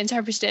I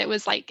interpreted it,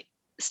 was like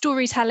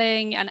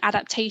storytelling and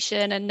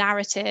adaptation and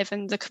narrative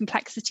and the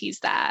complexities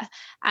there.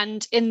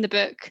 And in the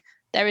book,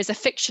 there is a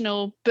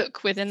fictional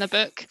book within the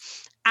book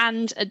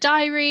and a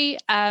diary,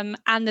 and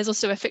there's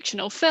also a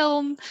fictional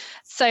film.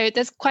 So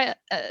there's quite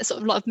a sort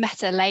of lot of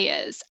meta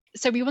layers.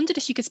 So we wondered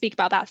if you could speak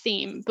about that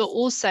theme, but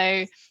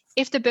also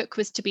if the book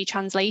was to be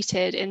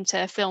translated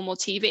into film or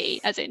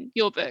TV, as in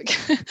your book,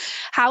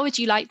 how would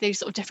you like those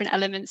sort of different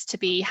elements to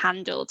be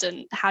handled,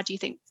 and how do you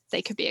think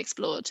they could be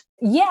explored?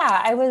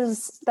 Yeah, that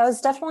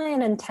was definitely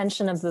an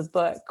intention of the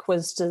book,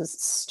 was to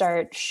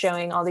start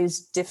showing all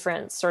these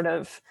different sort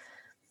of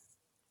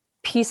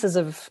pieces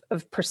of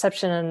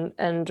perception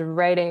and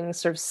writing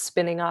sort of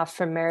spinning off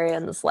from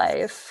Marion's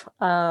life.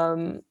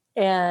 And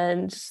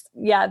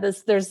yeah,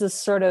 there's this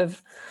sort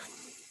of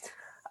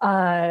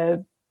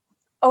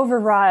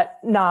overwrought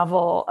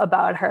novel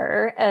about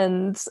her,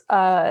 and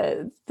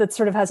that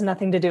sort of has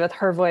nothing to do with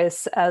her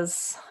voice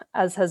as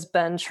has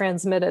been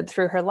transmitted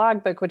through her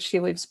logbook, which she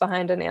leaves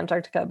behind in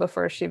Antarctica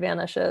before she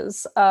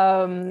vanishes.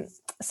 So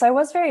I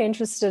was very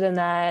interested in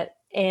that,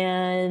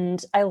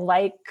 and I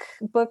like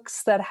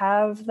books that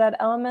have that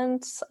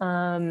element.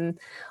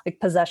 Like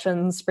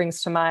Possession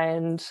springs to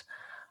mind.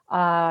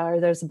 Or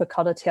there's a book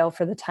called A Tale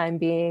for the Time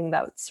Being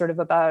that's sort of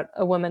about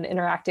a woman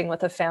interacting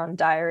with a found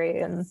diary,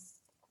 and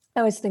I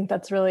always think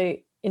that's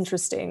really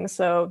interesting.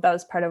 So that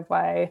was part of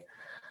why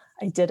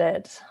I did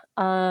it.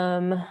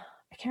 I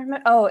can't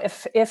remember. Oh,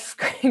 if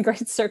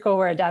Great Circle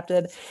were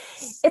adapted,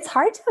 it's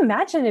hard to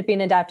imagine it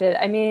being adapted.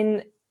 I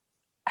mean,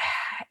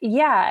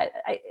 yeah,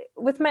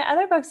 with my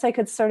other books, I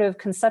could sort of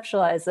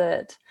conceptualize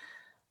it,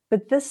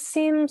 but this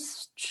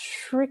seems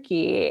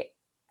tricky.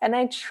 And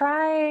I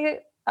try,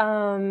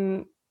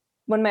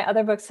 when my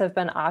other books have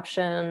been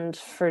optioned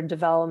for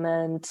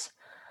development,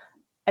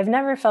 I've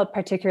never felt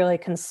particularly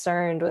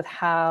concerned with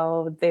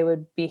how they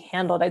would be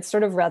handled. I'd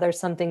sort of rather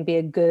something be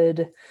a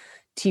good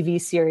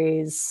TV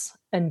series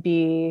and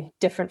be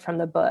different from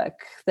the book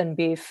than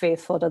be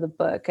faithful to the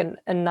book and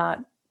not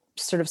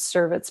sort of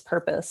serve its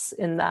purpose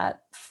in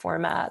that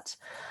format.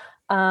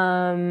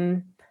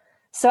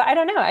 So I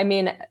don't know. I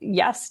mean,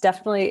 yes,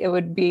 definitely it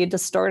would be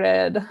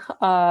distorted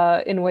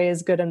in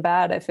ways good and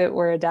bad if it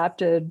were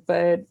adapted,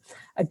 but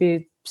I'd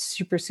be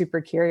super,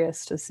 super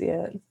curious to see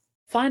it.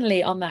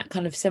 Finally, on that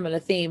kind of similar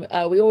theme,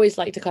 we always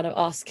like to kind of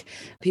ask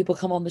people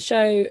come on the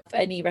show for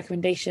any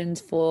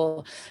recommendations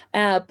for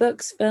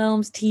books,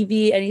 films,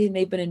 TV, anything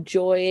they've been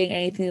enjoying,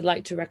 anything they'd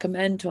like to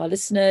recommend to our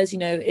listeners. You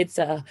know, it's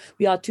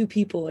we are two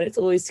people, and it's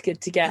always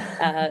good to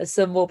get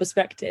some more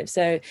perspective.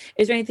 So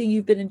is there anything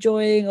you've been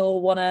enjoying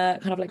or want to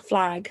kind of like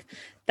flag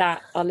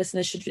that our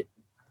listeners should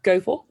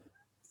go for?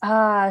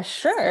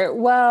 Sure.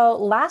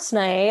 Well, last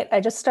night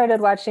I just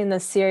started watching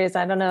this series.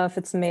 I don't know if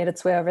it's made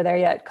its way over there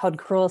yet, called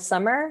Cruel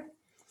Summer.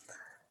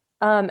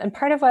 And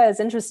part of why I was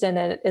interested in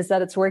it is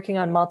that it's working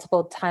on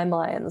multiple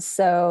timelines.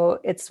 So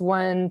it's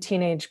one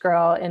teenage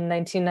girl in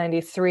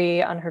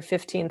 1993 on her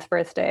 15th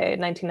birthday,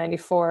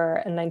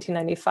 1994 and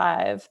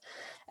 1995.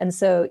 And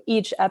so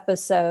each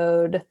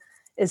episode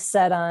is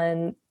set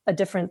on a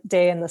different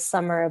day in the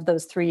summer of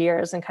those 3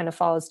 years and kind of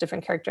follows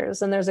different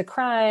characters. And there's a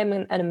crime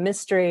and a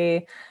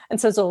mystery.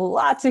 And so it's a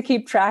lot to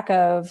keep track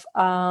of.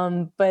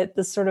 But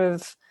the sort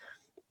of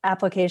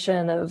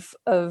application of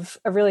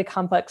a really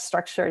complex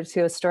structure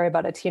to a story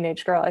about a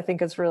teenage girl, I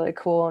think is really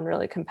cool and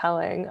really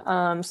compelling.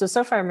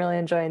 So far I'm really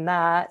enjoying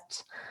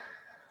that.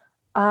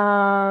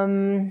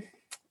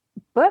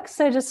 Books,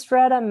 I just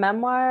read a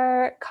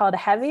memoir called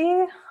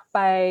Heavy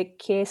by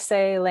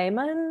Kiese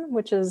Lehman,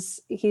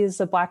 he's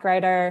a Black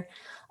writer,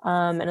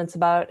 and it's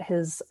about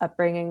his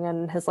upbringing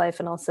and his life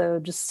and also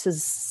just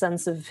his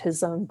sense of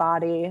his own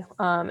body.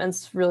 And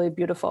it's really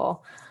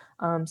beautiful.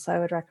 So I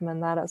would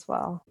recommend that as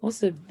well.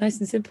 Awesome. Nice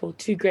and simple.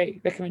 Two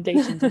great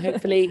recommendations. And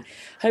hopefully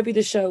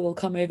the show will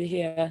come over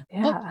here.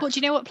 Yeah. What do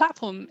you know what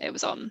platform it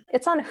was on?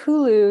 It's on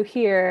Hulu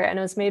here, and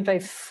it was made by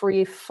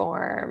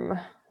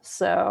Freeform.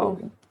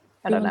 So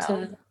I don't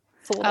know.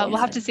 We'll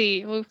have to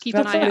see. We'll keep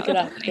an eye out. Look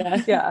it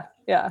up.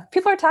 Yeah.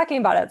 People are talking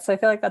about it, so I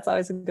feel like that's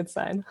always a good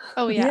sign.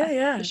 Oh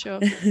yeah, for sure.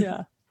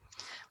 Yeah.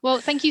 Well,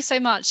 thank you so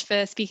much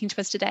for speaking to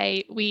us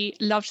today. We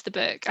loved the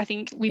book. I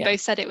think we both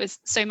said it was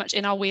so much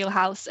in our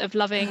wheelhouse of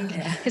loving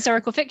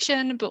historical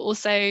fiction, but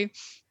also,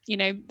 you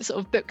know, sort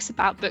of books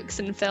about books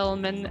and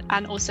film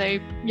and also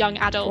young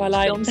adult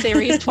Twilight. film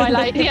series,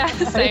 Twilight. Yeah.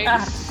 So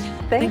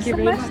Thank you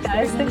so much,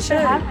 guys. Thanks for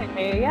having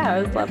me. Yeah,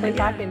 it was lovely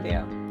talking to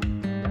you.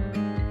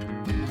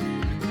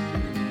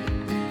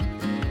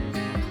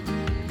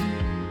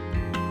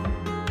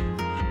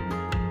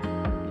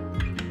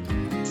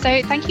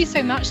 So thank you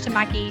so much to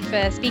Maggie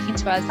for speaking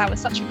to us. That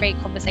was such a great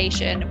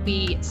conversation.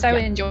 We so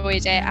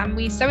enjoyed it, and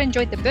we so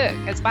enjoyed the book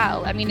as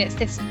well. I mean, it's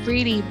this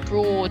really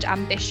broad,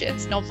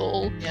 ambitious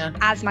novel. Yeah.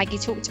 As Maggie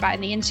talked about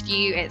in the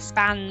interview, it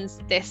spans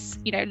this,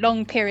 you know,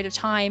 long period of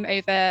time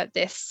over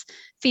this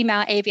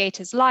female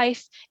aviator's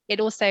life. It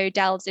also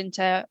delves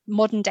into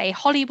modern day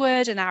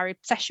Hollywood and our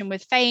obsession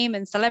with fame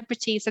and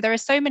celebrity. So there are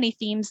so many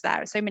themes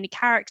there, so many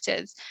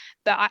characters,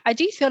 but I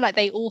do feel like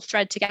they all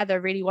thread together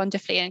really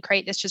wonderfully and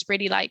create this just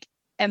really like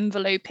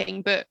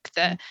enveloping book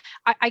that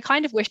I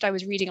kind of wished I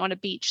was reading on a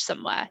beach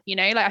somewhere, you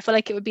know, like I feel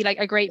like it would be like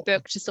a great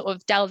book to sort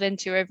of delve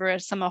into over a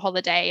summer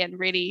holiday and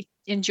really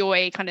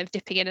enjoy kind of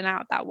dipping in and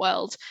out of that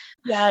world.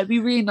 Yeah, it'd be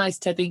really nice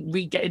to, I think,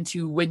 get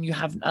into when you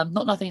have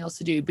nothing else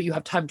to do, but you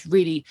have time to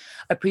really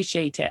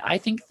appreciate it. I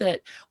think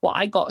that what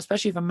I got,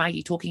 especially from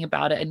Maggie talking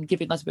about it and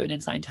giving us a bit of an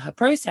insight into her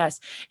process,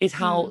 is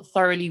how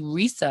thoroughly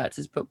researched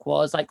this book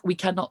was. Like we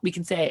can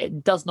say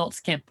it does not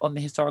skimp on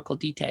the historical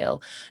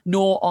detail,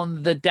 nor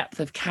on the depth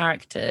of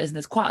characters. And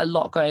there's quite a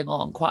lot going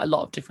on, quite a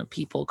lot of different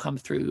people come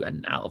through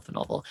and out of the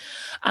novel.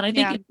 And I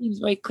think it seems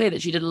very clear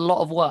that she did a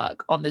lot of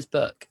work on this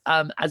book,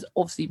 as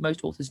obviously most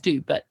most authors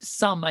do, but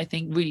some I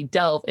think really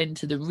delve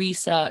into the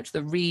research,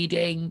 the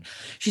reading.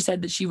 She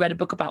said that she read a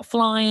book about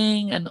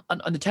flying and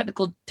on the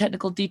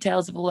technical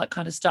details of all that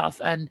kind of stuff.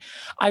 And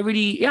I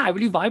really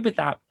vibe with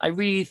that. I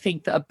really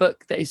think that a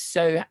book that is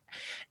so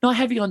not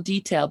heavy on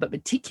detail, but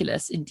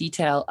meticulous in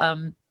detail.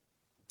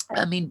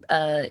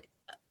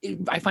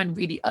 I find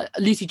really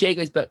Lucy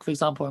Jago's book, for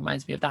example,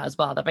 reminds me of that as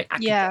well. That very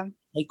academic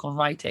take on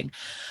writing.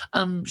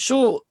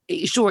 Sure,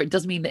 it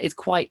does mean that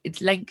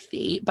it's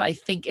lengthy, but I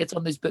think it's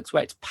one of those books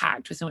where it's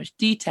packed with so much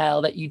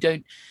detail that you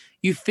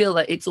feel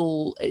that it's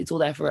all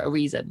there for a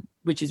reason,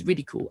 which is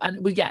really cool.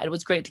 And it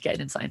was great to get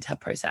an insight into her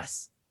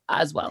process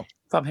as well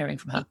from hearing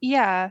from her.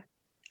 Yeah.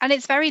 And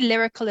it's very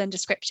lyrical and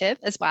descriptive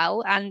as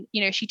well. And,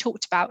 she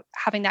talked about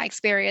having that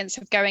experience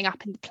of going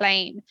up in the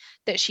plane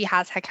that she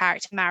has her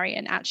character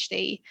Marion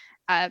actually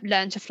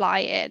learn to fly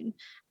in.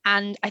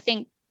 And I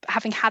think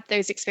having had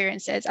those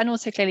experiences, and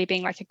also clearly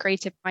being like a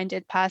creative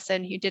minded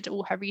person who did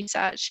all her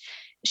research,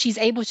 she's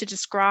able to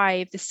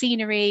describe the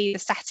scenery, the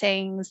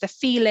settings, the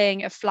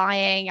feeling of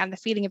flying and the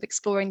feeling of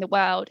exploring the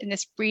world in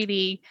this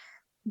really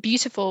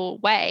beautiful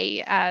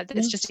way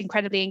that's just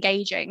incredibly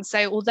engaging.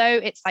 So although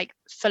it's like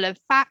full of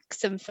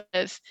facts and full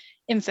of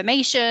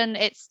information,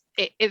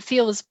 it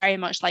feels very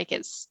much like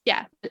it's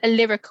a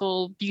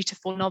lyrical,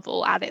 beautiful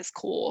novel at its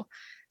core.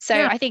 So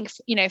I think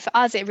for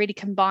us it really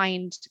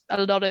combined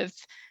a lot of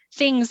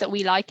things that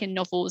we like in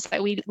novels.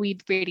 Like we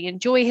really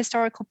enjoy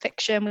historical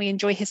fiction. We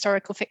enjoy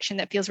historical fiction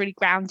that feels really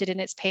grounded in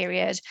its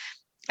period.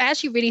 I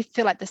actually really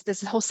feel like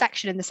there's a whole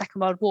section in the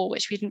Second World War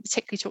which we didn't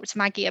particularly talk to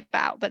Maggie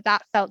about, but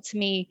that felt to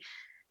me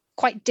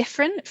quite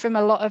different from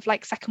a lot of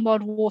like Second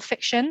World War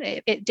fiction.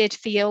 It did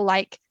feel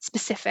like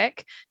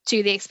specific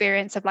to the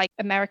experience of like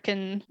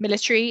American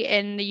military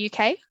in the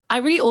UK. I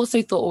really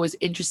also thought what was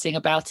interesting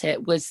about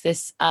it was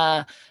this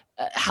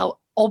how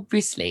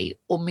obviously,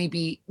 or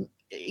maybe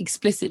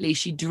explicitly,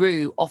 she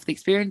drew off the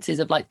experiences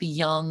of like the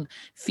young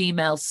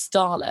female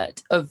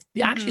starlet of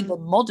actually the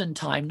modern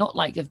time, not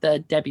like of the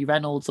Debbie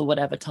Reynolds or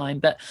whatever time,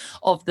 but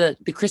of the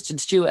Kristen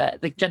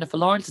Stewart, the Jennifer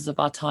Lawrences of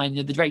our time,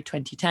 the very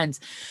 2010s,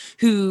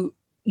 who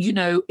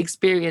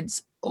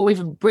experience, or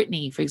even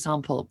Brittany, for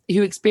example,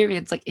 who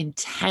experience like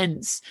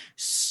intense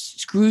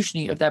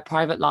scrutiny of their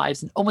private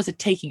lives and almost a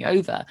taking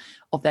over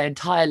of their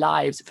entire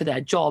lives for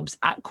their jobs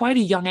at quite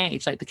a young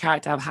age. Like the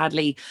character of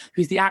Hadley,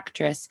 who's the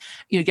actress,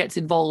 gets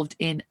involved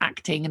in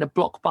acting in a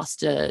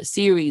blockbuster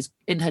series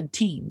in her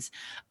teens,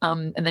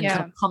 and then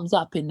kind of comes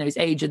up in those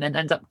age and then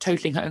ends up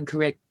totaling her own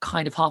career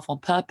kind of half on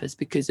purpose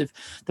because of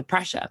the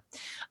pressure.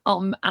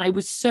 And I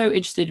was so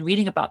interested in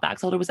reading about that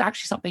because I thought it was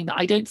actually something that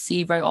I don't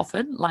see very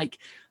often, like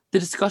the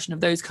discussion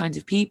of those kinds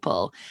of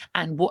people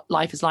and what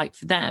life is like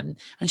for them.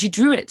 And she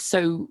drew it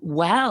so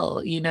well,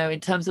 in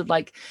terms of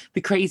like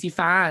the crazy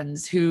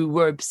fans who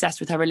were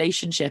obsessed with her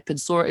relationship and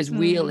saw it as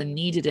real and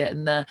needed it.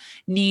 And the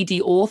needy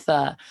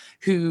author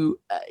who,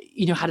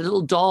 had a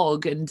little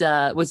dog and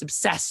was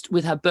obsessed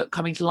with her book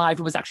coming to life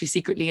and was actually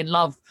secretly in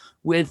love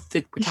with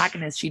the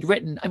protagonist she'd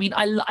written. I mean,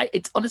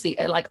 it's honestly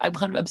like, I'm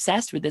kind of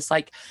obsessed with this,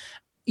 like,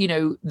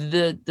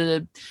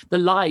 the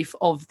life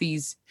of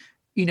these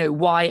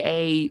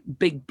YA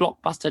big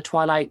blockbuster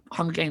Twilight,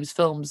 Hunger Games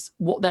films,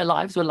 what their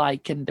lives were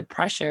like and the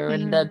pressure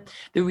and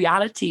the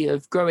reality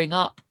of growing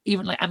up,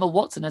 even like Emma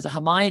Watson as a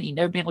Hermione,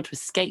 never being able to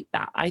escape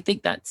that. I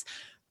think that's,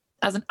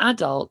 as an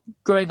adult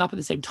growing up at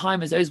the same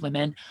time as those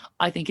women,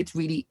 I think it's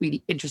really,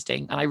 really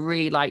interesting. And I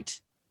really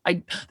liked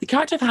the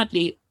character of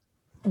Hadley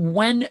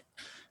when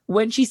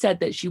she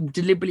said that she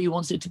deliberately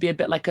wanted it to be a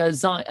bit like a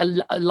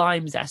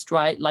lime zest,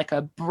 right? Like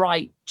a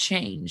bright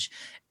change.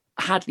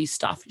 Hadley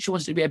stuff, she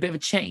wanted to be a bit of a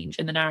change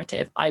in the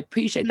narrative. I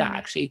appreciate that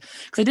actually,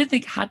 because I did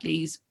think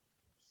Hadley's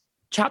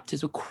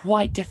chapters were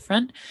quite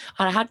different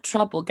and I had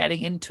trouble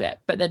getting into it,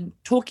 but then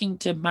talking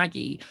to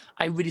Maggie,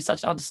 I really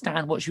started to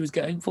understand what she was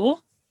going for,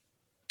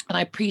 and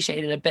I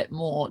appreciate it a bit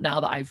more now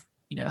that I've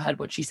heard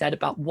what she said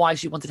about why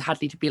she wanted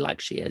Hadley to be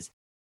like she is.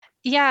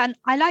 And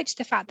I liked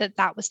the fact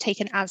that was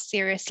taken as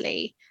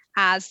seriously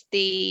as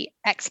the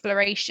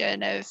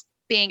exploration of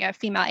being a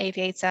female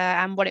aviator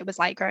and what it was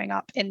like growing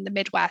up in the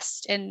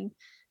Midwest in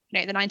the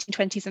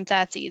 1920s and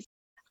 30s.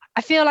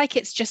 I feel like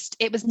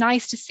it was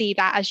nice to see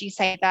that, as you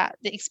say, that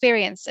the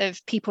experience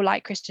of people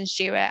like Kristen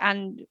Stewart,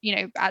 and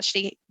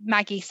actually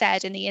Maggie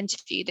said in the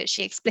interview that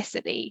she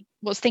explicitly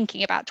was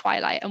thinking about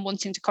Twilight and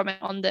wanting to comment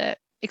on the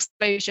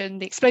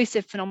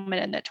explosive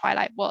phenomenon that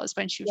Twilight was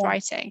when she was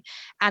writing.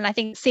 And I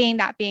think seeing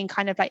that being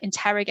kind of like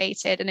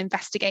interrogated and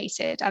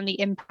investigated, and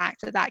the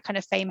impact that kind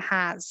of fame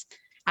has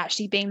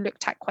actually being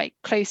looked at quite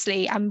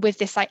closely, and with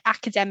this like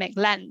academic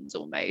lens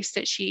almost,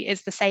 that she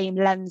is the same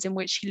lens in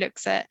which she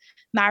looks at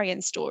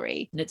Marion's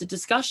story. And it's a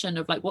discussion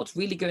of like what's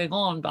really going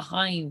on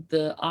behind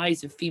the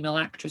eyes of female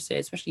actresses,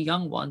 especially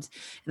young ones,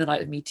 in the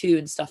light of Me Too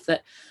and stuff,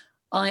 that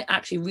I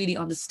actually really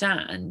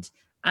understand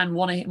and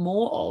want to hear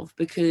more of,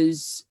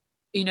 because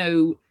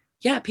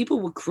people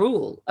were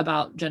cruel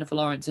about Jennifer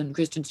Lawrence and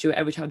Kristen Stewart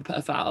every time they put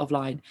her foot out of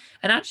line.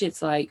 And actually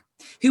it's like,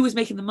 who was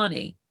making the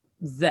money?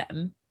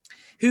 Them.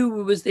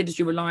 Who was the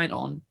industry relying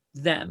on?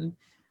 Them.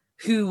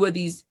 who were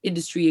these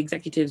industry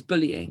executives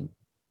bullying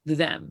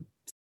them?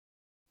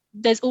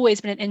 There's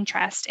always been an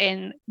interest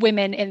in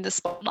women in the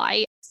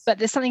spotlight, but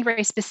there's something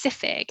very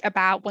specific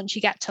about once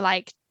you get to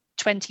like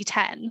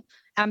 2010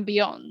 and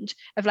beyond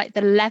of like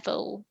the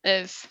level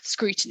of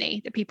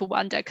scrutiny that people were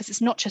under, because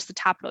it's not just the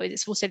tabloids,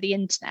 it's also the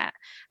internet.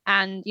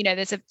 And you know,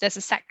 there's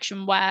a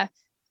section where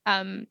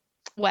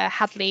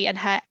Hadley and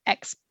her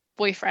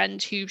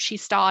ex-boyfriend, who she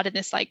starred in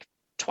this like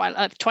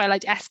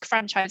Twilight-esque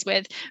franchise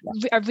with,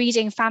 are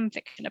reading fan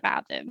fiction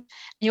about them, and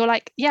you're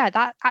like, yeah,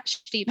 that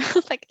actually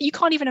like you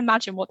can't even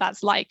imagine what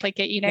that's like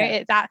it, you know,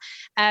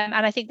 and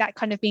I think that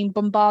kind of being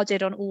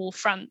bombarded on all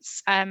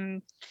fronts,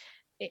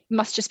 it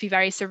must just be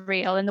very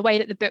surreal. And the way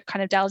that the book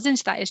kind of delves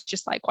into that is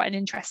just like quite an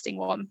interesting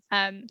one.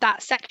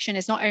 That section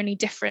is not only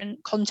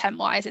different content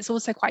wise, it's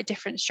also quite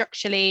different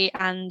structurally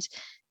and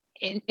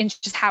in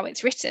just how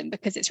it's written,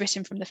 because it's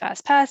written from the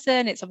first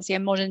person. It's obviously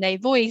a modern day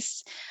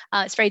voice.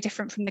 It's very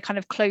different from the kind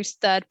of close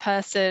third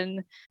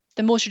person,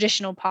 the more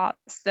traditional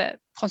parts that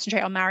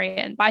concentrate on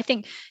Marion. But I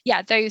think,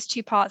 yeah, those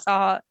two parts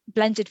are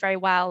blended very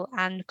well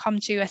and come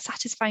to a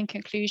satisfying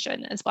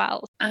conclusion as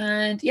well.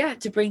 And yeah,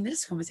 to bring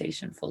this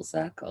conversation full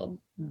circle.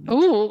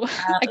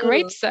 A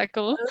great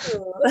circle.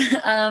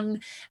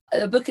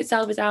 The book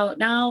itself is out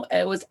now.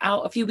 It was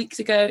out a few weeks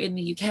ago in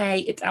the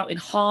UK. It's out in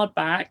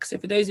hardback. So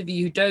for those of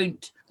you who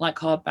don't like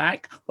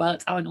hardback, well,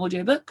 it's out in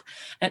audiobook,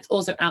 and it's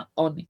also out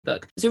on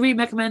book. So really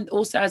recommend.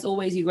 Also, as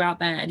always, you go out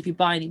there, and if you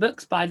buy any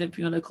books, buy them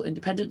from your local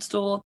independent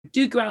store.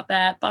 Do go out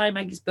there, buy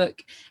Maggie's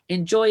book,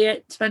 enjoy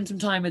it, spend some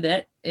time with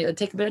it. It'll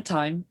take a bit of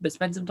time, but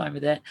spend some time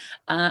with it.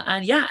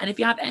 And if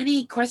you have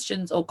any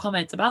questions or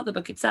comments about the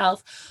book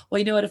itself, well,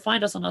 you know where to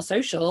find us on our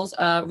socials.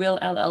 Real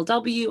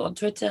LLW on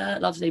Twitter,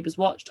 Love's Neighbours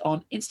Watched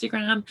on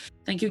Instagram.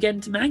 Thank you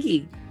again to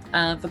Maggie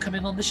for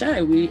coming on the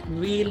show. We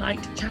really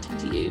liked chatting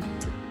to you.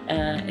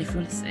 If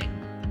you're listening.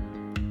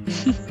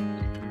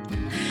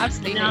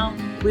 Absolutely. Now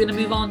we're going to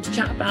move on to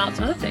chat about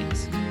some other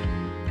things.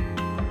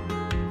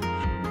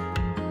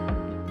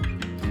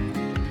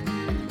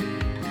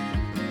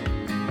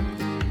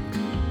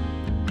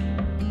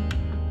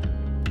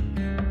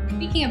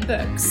 Speaking of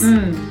books,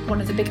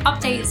 one of the big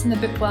updates in the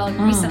book world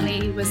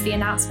recently was the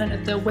announcement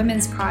of the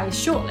Women's Prize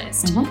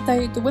shortlist.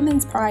 So the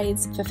Women's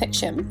Prize for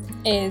Fiction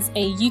is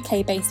a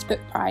UK-based book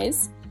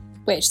prize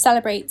which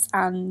celebrates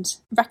and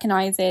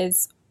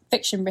recognises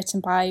fiction written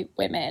by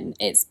women.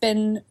 It's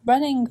been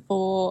running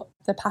for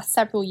the past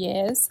several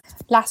years.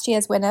 Last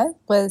year's winner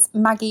was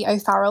Maggie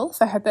O'Farrell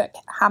for her book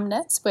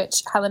Hamnet,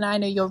 which Helena, I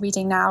know you're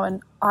reading now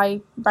and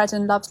I read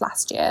and loved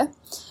last year.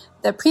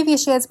 The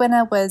previous year's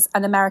winner was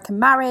An American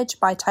Marriage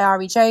by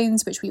Tayari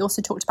Jones, which we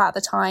also talked about at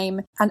the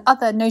time. And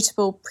other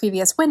notable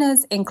previous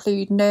winners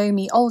include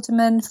Naomi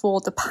Alderman for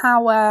The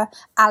Power,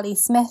 Ali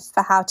Smith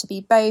for How to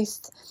Be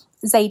Both,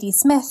 Zadie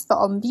Smith for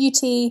On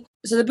Beauty.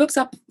 So the books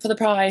up for the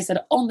prize that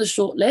are on the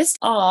shortlist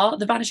are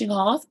The Vanishing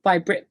Half by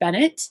Brit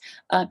Bennett,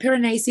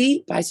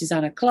 Piranesi by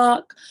Susanna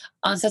Clarke,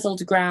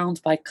 Unsettled Ground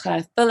by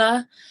Claire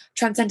Fuller,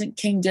 Transcendent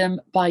Kingdom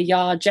by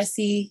Yar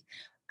Jessie,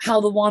 How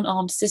the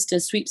One-Armed Sister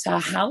Sweeps Her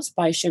House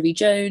by Sherry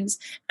Jones,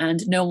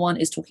 and No One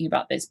Is Talking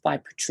About This by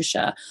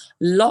Patricia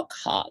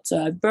Lockhart.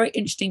 So a very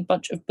interesting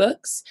bunch of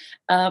books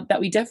that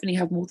we definitely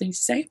have more things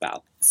to say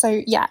about.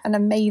 So yeah, an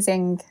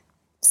amazing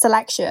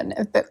selection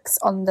of books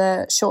on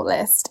the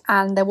shortlist,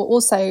 and there were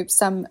also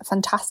some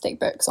fantastic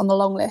books on the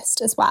long list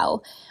as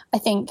well. I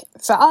think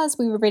for us,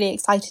 we were really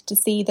excited to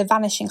see The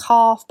Vanishing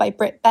Half by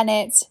Brit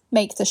Bennett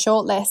make the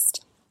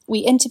shortlist. We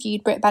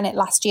interviewed Brit Bennett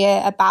last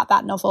year about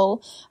that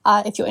novel.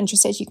 If you're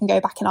interested, you can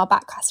go back in our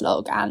back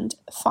catalogue and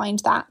find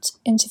that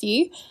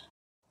interview.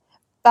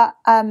 But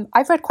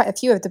I've read quite a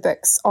few of the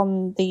books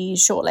on the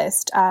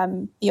shortlist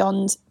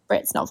beyond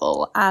Brit's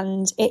novel,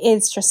 and it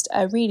is just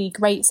a really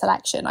great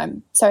selection.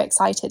 I'm so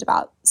excited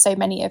about so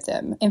many of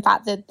them. In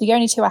fact, the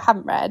only two I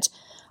haven't read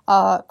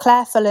are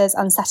Claire Fuller's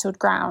Unsettled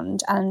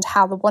Ground and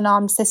How the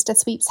One-Armed Sister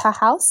Sweeps Her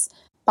House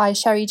by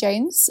Sherry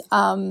Jones.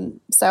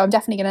 So I'm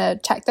definitely going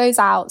to check those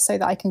out so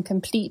that I can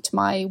complete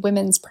my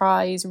Women's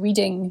Prize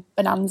reading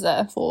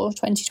bonanza for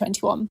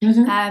 2021.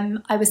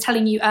 I was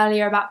telling you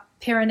earlier about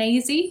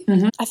Piranesi.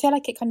 I feel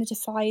like it kind of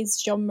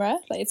defies genre.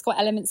 Like it's got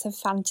elements of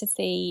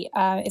fantasy.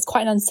 It's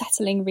quite an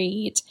unsettling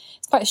read.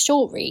 It's quite a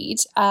short read.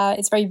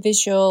 It's very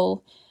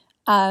visual.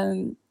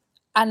 And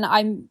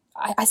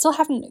I still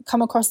haven't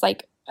come across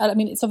I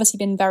mean, it's obviously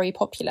been very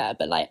popular,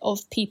 but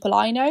of people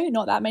I know,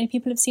 not that many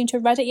people have seemed to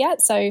have read it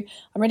yet. So I'm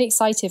really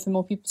excited for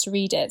more people to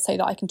read it so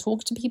that I can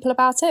talk to people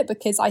about it,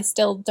 because I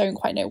still don't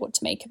quite know what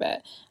to make of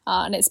it.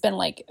 And it's been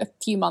a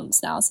few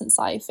months now since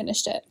I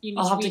finished it.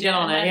 I'll have to get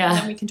on it, and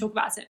then we can talk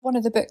about it. One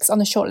of the books on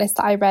the shortlist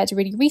that I read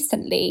really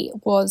recently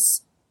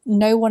was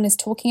No One Is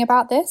Talking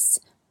About This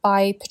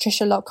by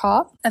Patricia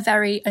Lockhart, a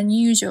very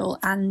unusual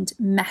and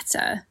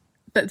meta,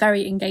 but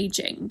very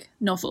engaging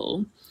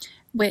novel,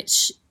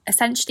 which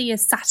essentially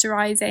is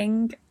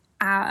satirising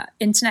our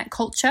internet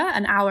culture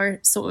and our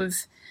sort of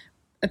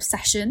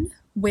obsession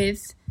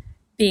with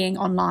being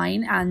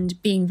online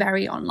and being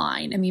very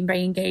online and being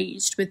very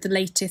engaged with the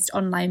latest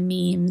online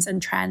memes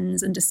and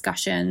trends and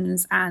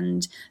discussions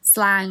and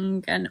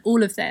slang and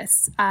all of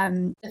this.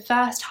 The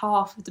first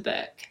half of the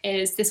book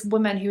is this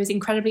woman who is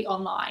incredibly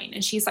online,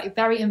 and she's like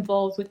very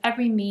involved with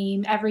every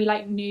meme, every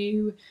like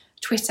new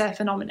Twitter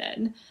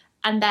phenomenon.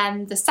 And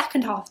then the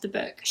second half of the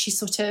book, she's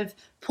sort of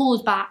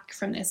pulled back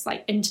from this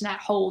like internet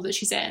hole that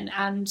she's in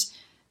and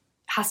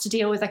has to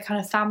deal with a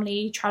kind of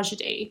family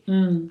tragedy.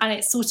 And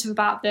it's sort of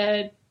about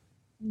the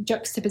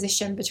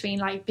juxtaposition between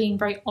like being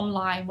very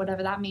online,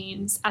 whatever that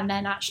means, and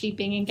then actually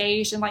being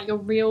engaged in like your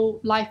real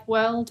life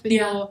world with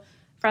your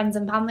friends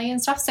and family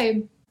and stuff.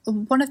 So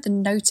one of the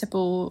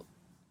notable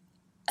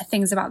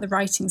things about the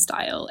writing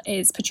style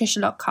is Patricia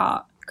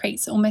Lockhart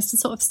creates almost a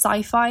sort of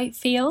sci-fi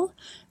feel,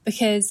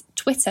 because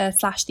Twitter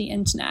 / the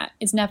internet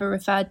is never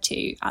referred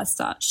to as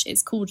such.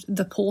 It's called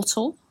the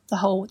portal the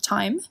whole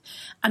time,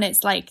 and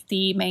it's like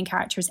the main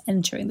character is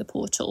entering the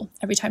portal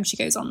every time she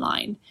goes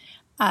online.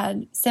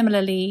 And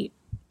similarly,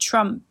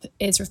 Trump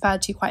is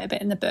referred to quite a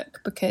bit in the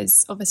book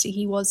because obviously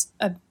he was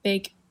a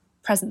big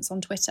presence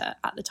on Twitter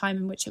at the time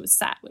in which it was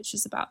set, which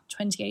is about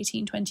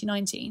 2018,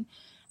 2019.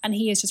 And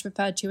he is just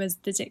referred to as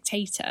the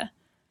dictator.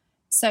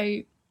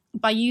 So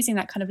by using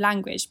that kind of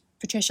language,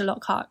 Patricia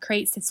Lockhart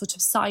creates this sort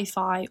of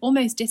sci-fi,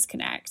 almost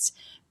disconnect,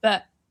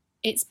 but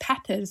it's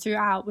peppered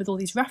throughout with all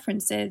these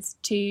references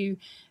to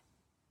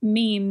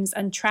memes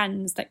and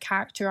trends that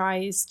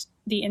characterized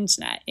the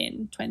internet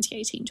in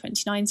 2018,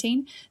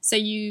 2019. So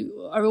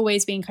you are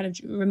always being kind of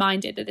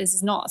reminded that this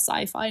is not a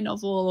sci-fi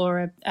novel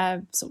or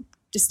a sort of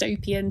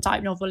dystopian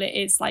type novel. It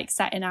is like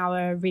set in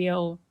our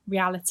real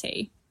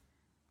reality.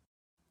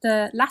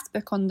 The last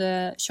book on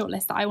the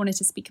shortlist that I wanted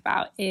to speak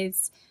about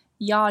is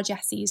Yaa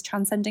Gyasi's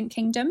Transcendent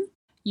Kingdom.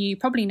 You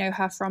probably know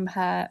her from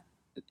her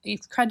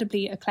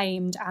incredibly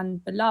acclaimed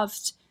and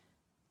beloved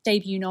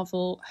debut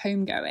novel,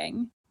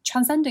 Homegoing.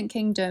 Transcendent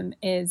Kingdom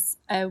is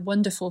a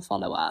wonderful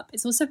follow-up.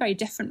 It's also a very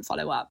different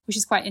follow-up, which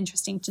is quite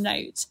interesting to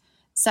note.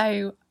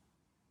 So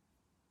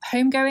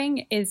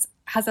Homegoing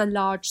has a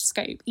large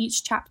scope.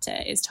 Each chapter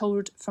is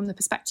told from the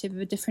perspective of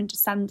a different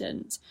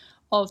descendant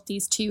of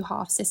these two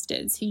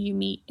half-sisters who you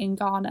meet in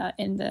Ghana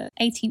in the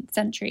 18th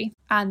century.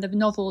 And the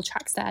novel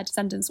tracks their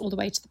descendants all the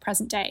way to the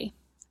present day.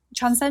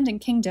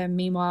 Transcendent Kingdom,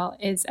 meanwhile,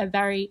 is a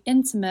very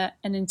intimate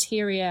and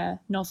interior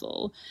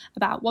novel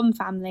about one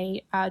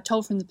family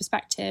told from the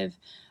perspective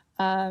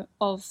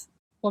of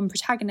one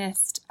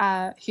protagonist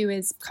who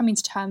is coming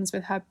to terms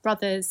with her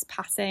brother's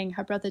passing.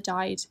 Her brother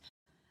died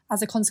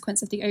as a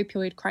consequence of the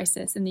opioid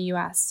crisis in the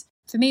US.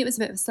 For me, it was a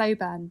bit of a slow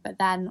burn, but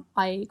then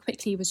I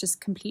quickly was just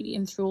completely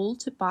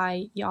enthralled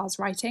by Yaa's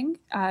writing.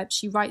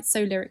 She writes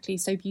so lyrically,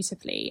 so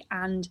beautifully,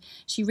 and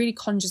she really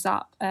conjures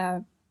up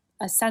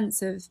a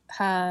sense of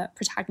her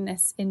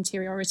protagonist's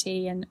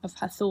interiority and of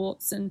her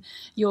thoughts, and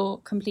you're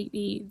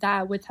completely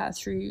there with her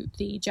through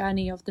the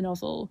journey of the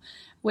novel,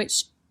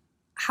 which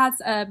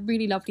has a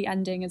really lovely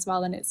ending as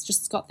well. And it's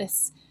just got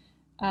this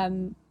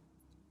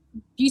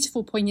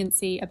beautiful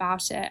poignancy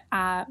about it,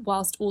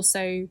 whilst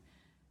also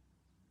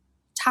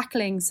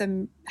tackling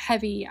some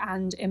heavy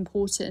and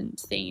important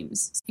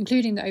themes,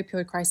 including the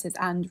opioid crisis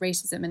and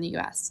racism in the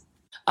US.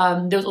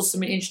 There was also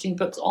some really interesting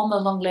books on the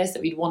long list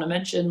that we'd want to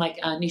mention, like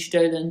Nisha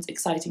Dolan's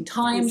Exciting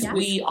Times. Yes.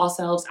 We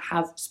ourselves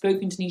have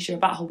spoken to Nisha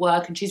about her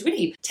work, and she's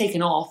really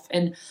taken off.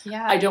 And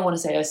I don't want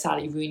to say a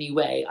Sally Rooney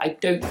way. I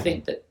don't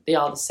think that they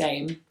are the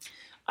same.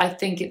 I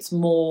think it's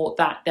more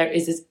that there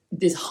is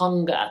this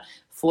hunger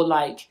for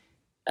like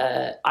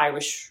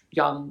Irish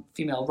young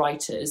female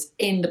writers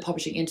in the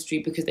publishing industry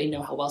because they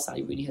know how well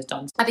Sally Rooney has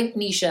done. I think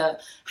Nisha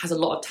has a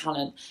lot of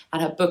talent,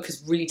 and her book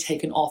has really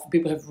taken off and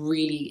people have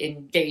really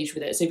engaged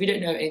with it. So if you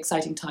don't know,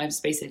 Exciting Times is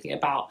basically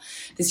about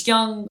this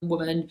young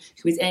woman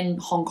who is in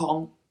Hong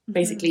Kong,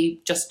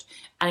 basically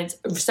and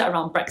it's set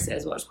around Brexit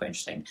as well, which is quite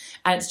interesting.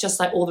 And it's just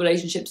like all the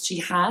relationships she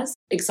has.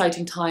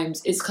 Exciting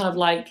Times, it's kind of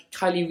like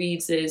Kylie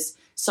Reid's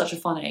Such a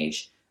Fun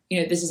Age.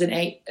 You know, this is an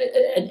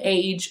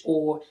age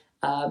or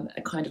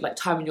a kind of like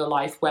time in your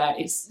life where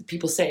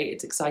people say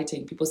it's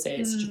exciting, people say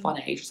it's such a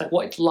fun age. It's like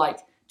what it's like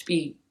to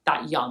be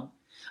that young.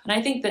 And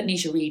I think that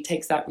Nisha Reid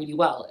takes that really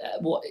well.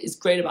 What is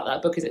great about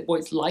that book is what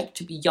it's like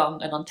to be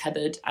young and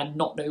untethered and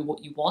not know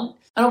what you want.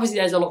 And obviously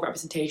there's a lot of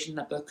representation in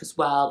that book as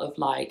well of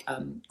like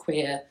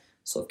queer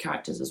sort of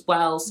characters as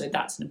well. So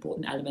that's an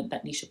important element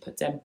that Nisha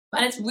puts in.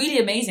 And it's really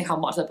amazing how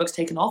much that book's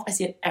taken off. I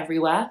see it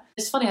everywhere.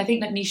 It's funny, I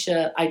think that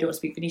Nisha, I don't want to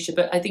speak for Nisha,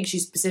 but I think she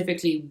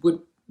specifically would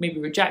maybe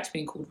reject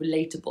being called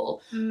relatable,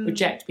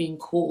 reject being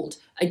called,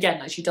 again,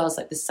 like she does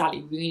like the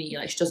Sally Rooney,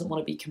 like she doesn't want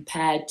to be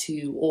compared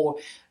to or,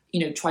 you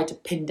know, try to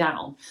pin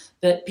down.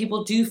 But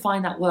people do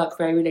find that work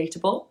very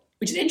relatable,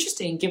 which is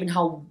interesting given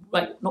how,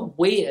 like, not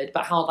weird,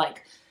 but how,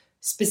 like,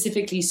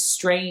 specifically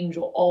strange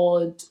or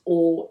odd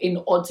or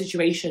in odd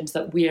situations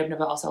that we have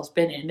never ourselves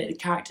been in, that the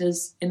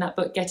characters in that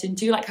book get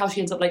into, like how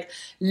she ends up, like,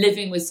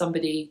 living with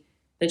somebody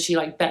that she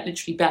like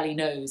literally barely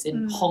knows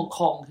in Hong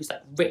Kong, who's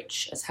like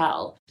rich as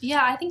hell.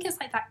 Yeah, I think it's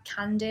like that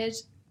candid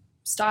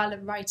style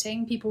of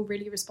writing people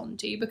really respond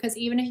to, because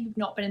even if you've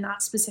not been in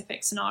that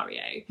specific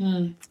scenario,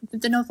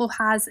 the novel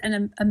has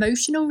an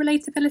emotional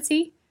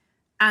relatability,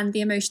 and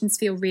the emotions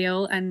feel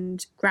real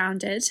and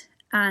grounded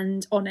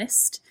and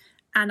honest.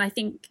 And I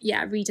think,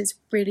 readers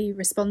really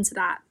respond to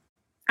that.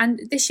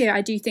 And this year,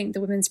 I do think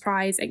the Women's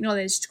Prize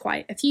acknowledged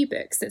quite a few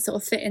books that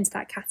sort of fit into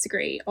that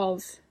category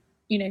of,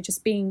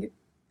 just being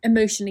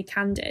emotionally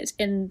candid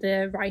in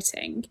the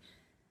writing.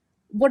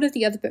 One of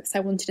the other books I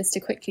wanted us to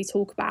quickly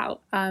talk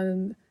about,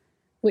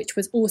 which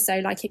was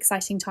also, like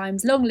Exciting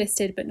Times,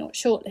 longlisted but not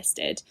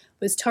shortlisted,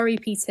 was Torrey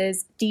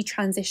Peters'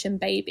 Detransition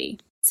Baby.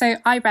 So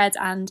I read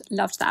and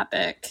loved that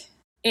book.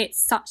 It's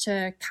such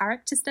a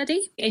character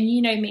study. And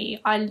you know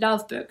me, I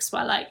love books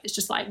where it's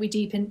just we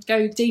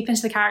go deep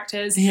into the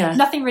characters. Yeah.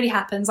 Nothing really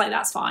happens.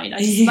 That's fine.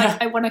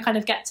 I want to kind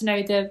of get to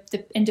know the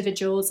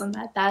individuals and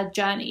their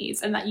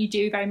journeys, and that you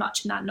do very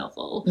much in that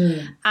novel.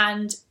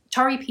 And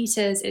Torrey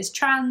Peters is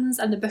trans,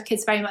 and the book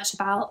is very much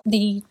about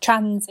the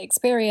trans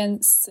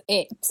experience.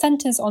 It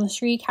centres on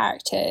 3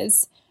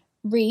 characters: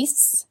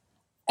 Reese,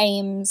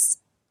 Ames,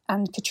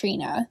 and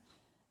Katrina.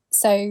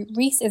 So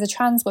Reese is a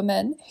trans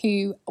woman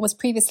who was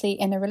previously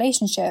in a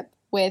relationship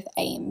with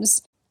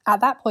Ames.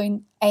 At that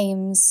point,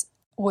 Ames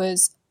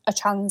was a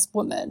trans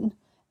woman,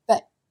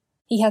 but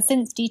he has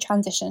since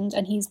detransitioned,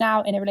 and he's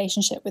now in a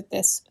relationship with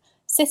this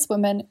cis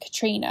woman,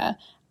 Katrina,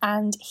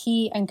 and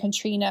he and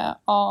Katrina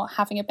are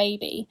having a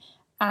baby.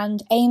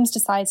 And Ames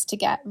decides to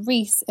get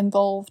Reese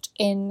involved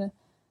in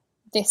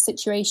this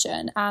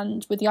situation,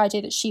 and with the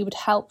idea that she would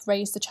help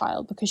raise the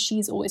child because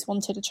she's always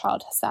wanted a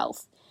child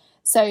herself.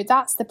 So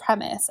that's the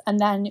premise. And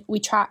then we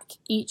track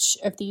each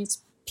of these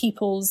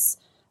people's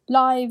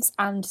lives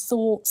and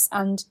thoughts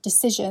and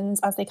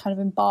decisions as they kind of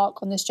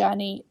embark on this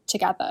journey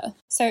together.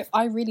 So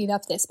I really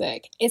love this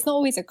book. It's not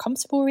always a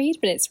comfortable read,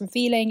 but it's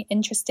revealing,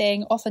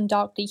 interesting, often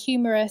darkly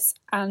humorous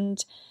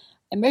and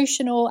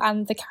emotional,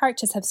 and the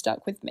characters have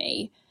stuck with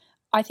me.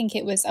 I think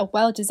it was a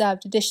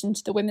well-deserved addition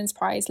to the Women's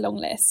Prize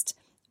longlist,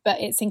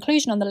 but its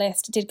inclusion on the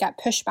list did get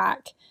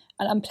pushback,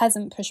 an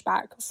unpleasant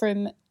pushback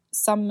from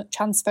some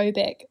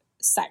transphobic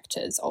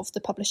sectors of the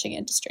publishing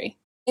industry.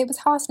 It was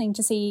heartening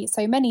to see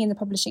so many in the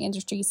publishing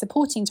industry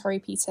supporting Torrey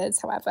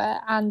Peters, however,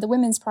 and the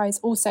Women's Prize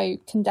also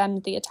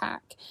condemned the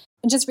attack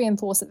and just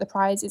reinforced that the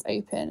prize is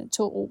open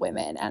to all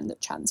women and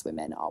that trans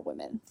women are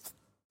women.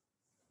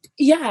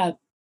 Yeah.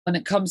 When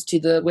it comes to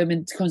the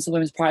Women's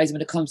Prize,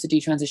 when it comes to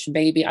Detransition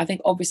Baby, I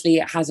think obviously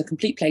it has a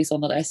complete place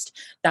on the list.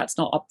 That's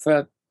not up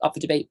for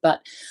debate,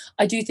 but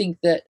I do think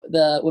that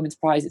the Women's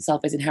Prize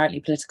itself is inherently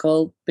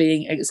political,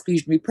 being an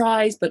exclusionary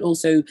prize, but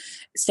also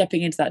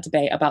stepping into that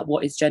debate about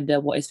what is gender,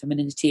 what is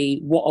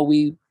femininity,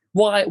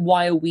 why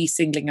are we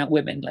singling out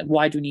women?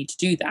 Why do we need to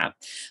do that?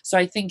 So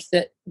I think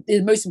that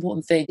the most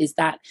important thing is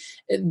that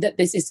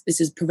this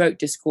has provoked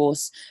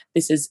discourse.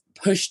 This has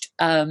pushed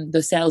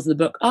the sales of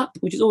the book up,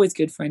 which is always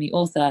good for any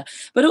author.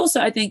 But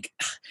also, I think,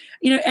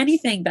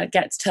 anything that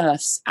gets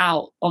TERFs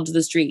out onto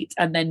the street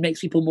and then makes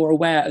people more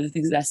aware of the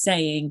things they're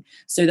saying,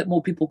 so that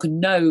more people can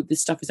know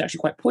this stuff is actually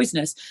quite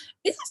poisonous,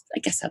 I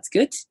guess that's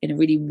good in a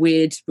really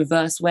weird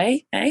reverse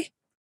way, eh?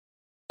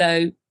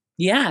 So.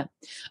 Yeah,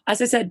 as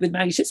I said with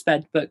Maggie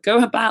Shipstead, but go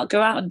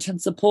out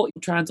and support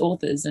your trans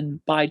authors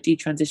and buy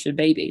Detransition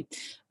Baby,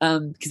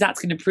 because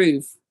that's going to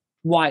prove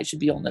why it should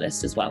be on the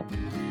list as well.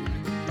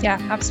 Yeah,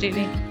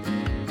 absolutely.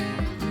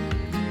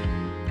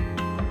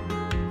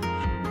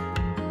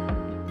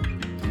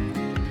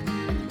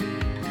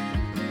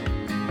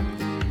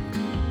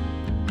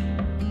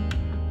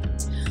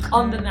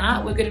 Other than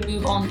that, we're going to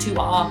move on to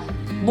our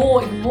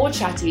more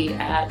chatty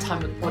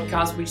time of the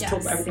podcast, where we just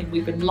talk about everything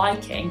we've been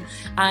liking.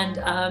 And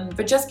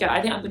but Jessica, I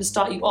think I'm going to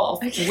start you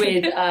off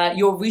with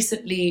your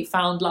recently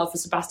found love for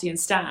Sebastian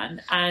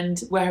Stan, and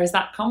where has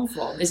that come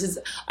from? She was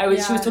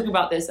talking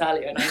about this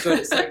earlier, and I enjoyed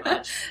it so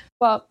much.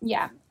 Well,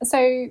 yeah.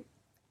 So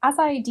as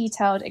I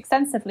detailed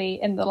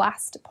extensively in the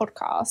last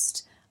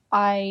podcast,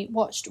 I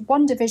watched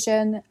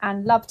WandaVision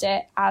and loved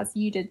it, as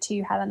you did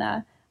too,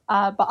 Helena.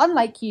 But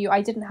unlike you,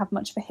 I didn't have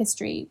much of a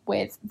history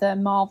with the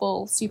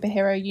Marvel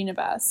superhero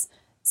universe.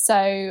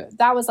 So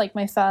that was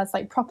my first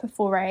proper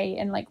foray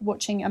in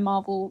watching a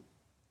Marvel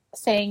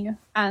thing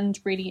and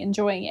really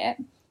enjoying it,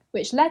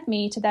 which led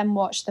me to then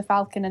watch The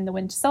Falcon and the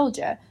Winter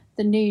Soldier,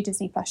 the new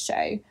Disney Plus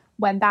show,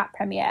 when that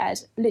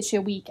premiered literally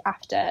a week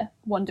after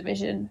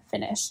WandaVision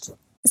finished.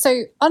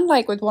 So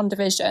unlike with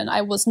WandaVision,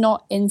 I was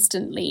not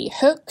instantly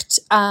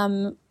hooked.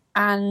 And,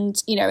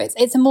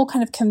 it's a more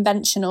kind of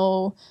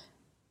conventional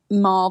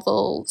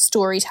Marvel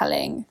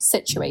storytelling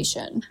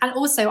situation. And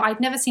also, I'd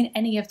never seen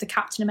any of the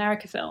Captain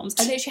America films.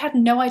 I literally had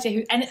no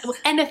idea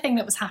anything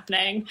that was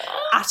happening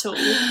at all.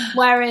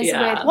 Whereas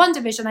with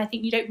WandaVision, I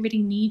think you don't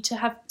really need to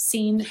have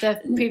seen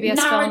the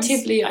previous films.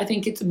 Narratively, I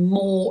think it's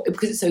more,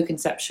 because it's so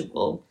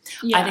conceptual,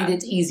 I think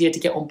it's easier to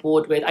get on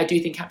board with. I do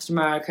think Captain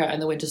America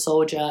and the Winter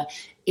Soldier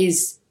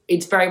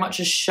it's very much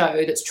a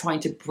show that's trying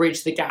to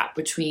bridge the gap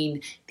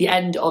between the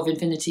end of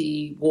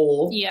Infinity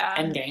War,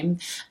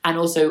 Endgame, and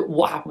also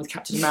what happened with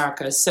Captain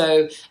America.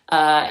 So,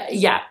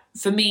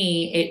 for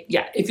me,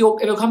 if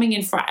you're coming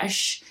in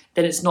fresh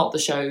then it's not the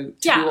show to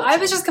be I watching.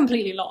 was just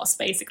completely lost,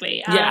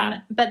 basically.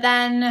 Yeah. But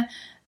then,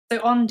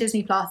 so on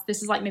Disney Plus,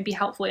 this is like maybe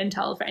helpful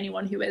intel for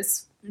anyone who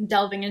is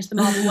delving into the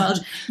Marvel world.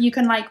 You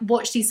can like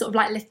watch these sort of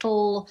like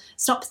little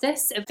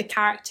synopsis of the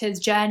characters'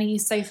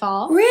 journeys so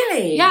far.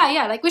 Really?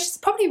 Yeah, like which is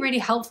probably really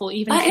helpful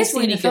even That if is you've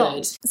seen really the film.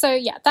 good. So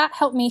yeah, that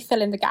helped me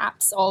fill in the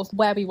gaps of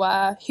where we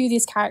were, who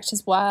these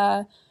characters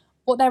were,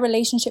 what their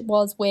relationship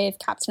was with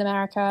Captain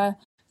America.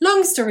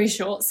 Long story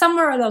short,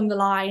 somewhere along the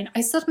line,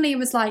 I suddenly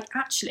was like,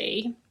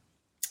 actually,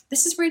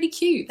 this is really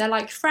cute. They're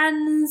like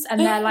friends, and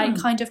they're like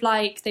kind of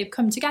like they've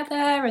come together,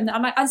 and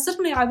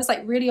suddenly I was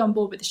like really on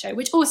board with the show,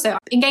 which also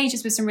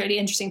engages with some really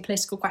interesting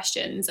political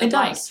questions. It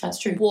does. That's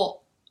true.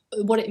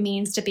 What it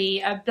means to be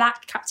a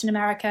Black Captain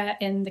America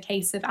in the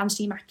case of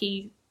Anthony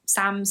Mackie,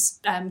 Sam's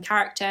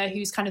character,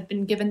 who's kind of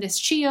been given this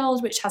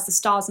shield which has the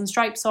stars and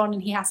stripes on,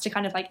 and he has to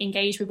kind of like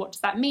engage with what does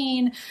that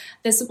mean.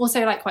 There's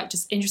also like quite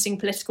just interesting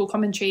political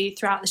commentary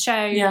throughout the show,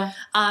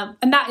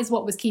 and that is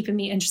what was keeping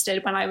me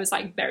interested when I was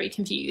like very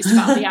confused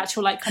about the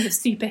actual like kind of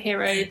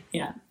superhero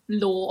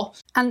lore.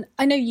 And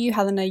I know you,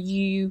 Helena,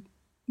 you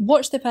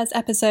watched the first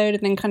episode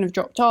and then kind of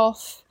dropped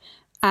off,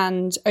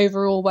 and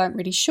overall weren't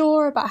really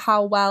sure about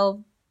how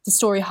well the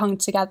story hung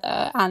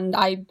together, and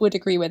I would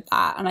agree with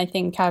that. And I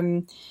think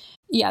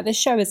this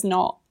show is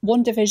not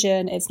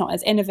WandaVision, it's not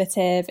as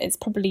innovative, it's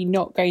probably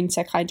not going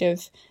to kind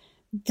of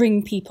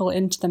bring people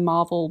into the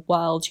Marvel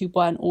world who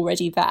weren't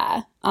already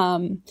there.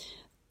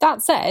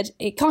 That said,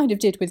 it kind of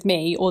did with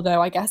me,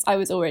 although I guess I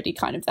was already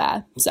kind of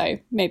there, so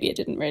maybe it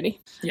didn't really.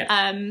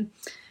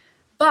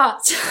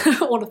 But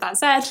all of that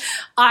said,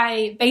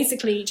 I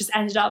basically just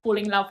ended up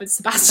falling in love with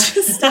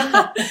Sebastian Stan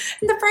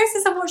in the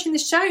process of watching the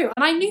show.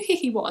 And I knew who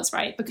he was,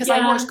 right? Because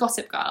I watched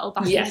Gossip Girl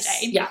back in the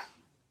day. Yeah.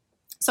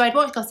 So I'd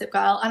watched Gossip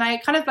Girl, and I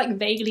kind of like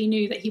vaguely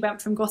knew that he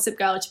went from Gossip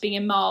Girl to being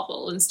in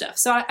Marvel and stuff.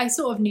 So I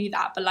sort of knew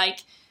that, but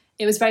like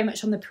it was very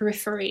much on the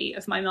periphery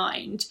of my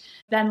mind.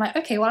 Then like,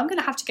 okay, well, I'm going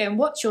to have to go and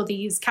watch all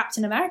these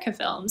Captain America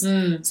films.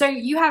 So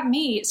you have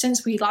me,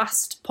 since we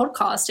last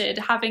podcasted,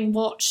 having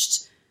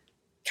watched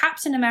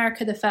Captain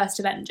America, the First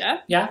Avenger.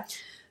 Yeah.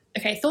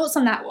 Okay, thoughts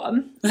on that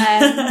one?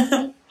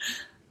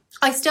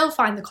 I still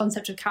find the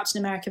concept of Captain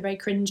America very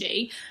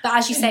cringy, but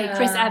as you say,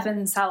 Chris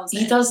Evans sells it.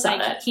 He does sell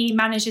like, it. He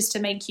manages to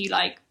make you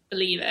like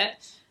believe it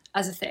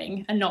as a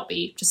thing and not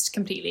be just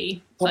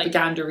completely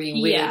propaganda-y,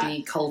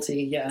 weirdy,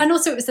 culty. Yeah. And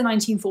also, it was the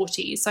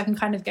 1940s, so I can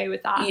kind to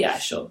with that. Yeah,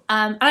 sure.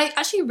 And I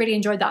actually really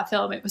enjoyed that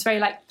film. It was very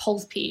like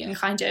pulpy and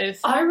kind of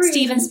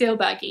Steven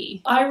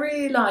Spielberg-y. I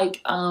really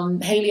like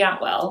Hayley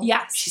Atwell.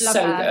 Yes, she's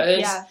so good.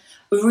 Yeah.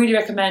 We really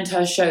recommend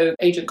her show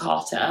Agent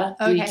Carter.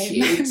 Really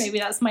cute. Maybe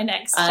that's my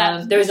next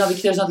step. There's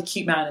another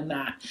cute man in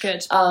that.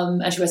 Good.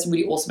 And she wears some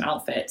really awesome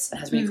outfits and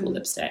has really cool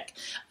lipstick.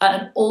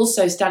 And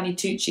also Stanley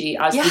Tucci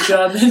as the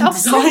German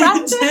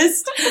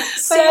scientist.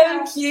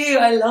 So cute.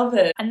 I love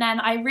it. And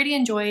then I really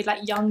enjoyed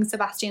like young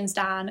Sebastian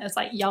Stan as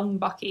like young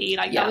Bucky.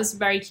 Like that was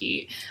very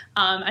cute.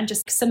 And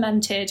just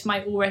cemented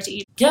my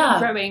already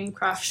growing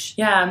crush.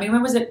 Yeah, I mean,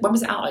 when was it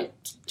out? Like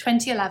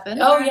 2011.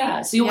 Oh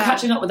yeah, so you're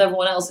catching up with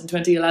everyone else in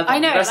 2011. I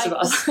know, the rest like,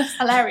 of us.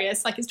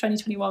 Hilarious, like it's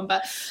 2021,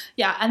 but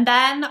yeah. And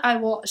then I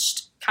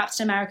watched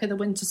Captain America: The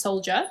Winter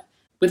Soldier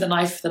with the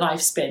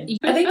knife spin.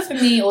 I think for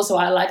me also,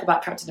 what I like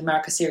about Captain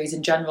America series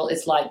in general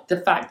is like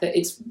the fact that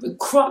it's the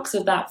crux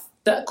of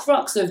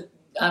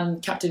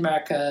Captain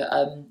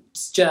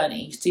America's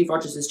journey, Steve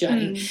Rogers'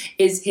 journey,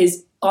 is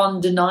his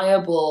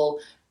undeniable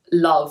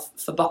love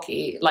for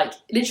Bucky. Like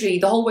literally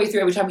the whole way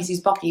through, every time he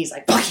sees Bucky, he's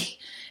like, Bucky!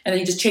 And then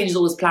he just changes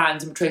all his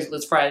plans and betrays all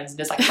his friends and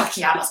is like,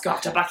 Bucky, I must go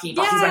after Bucky.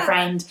 Bucky's my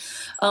friend.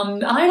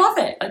 And I love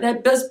it.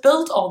 Like they're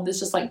built on this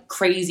just like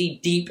crazy,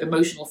 deep,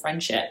 emotional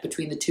friendship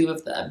between the two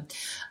of them.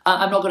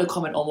 I'm not going to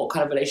comment on what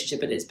kind of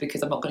relationship it is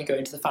because I'm not going to go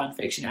into the fan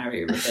fiction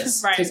area with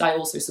this because I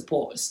also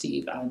support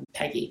Steve and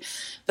Peggy.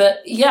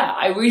 But yeah,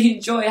 I really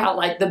enjoy how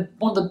like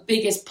one of the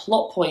biggest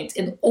plot points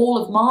in all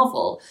of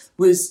Marvel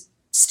was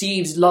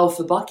Steve's love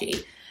for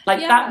Bucky. Like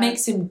that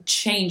makes him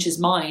change his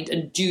mind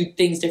and do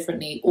things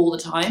differently all the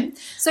time.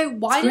 So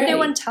why did no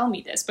one tell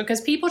me this? Because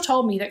people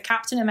told me that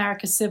Captain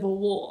America Civil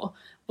War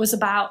was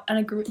about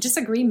an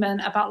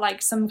disagreement about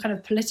like some kind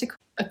of political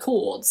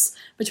accords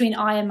between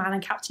Iron Man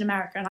and Captain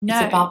America. And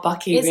it's about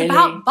Bucky, it's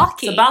about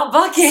Bucky. It's about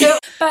Bucky. So,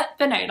 but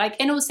no,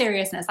 like in all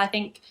seriousness, I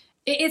think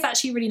it is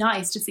actually really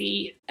nice to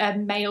see a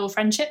male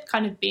friendship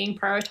kind of being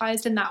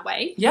prioritized in that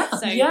way. Yeah,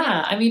 so,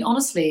 yeah. I mean,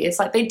 honestly, it's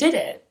like they did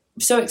it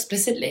so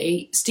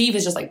explicitly. Steve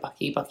is just like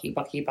Bucky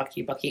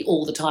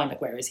all the time.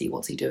 Like, where is he?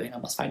 What's he doing? I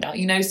must find out.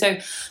 You know. So,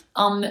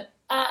 and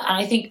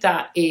I think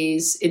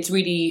it's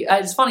really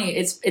it's funny.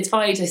 It's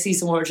funny to see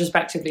someone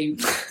retrospectively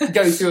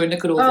go through and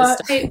look at all this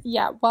stuff.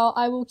 Yeah. Well,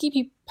 I will keep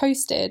you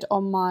posted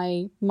on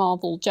my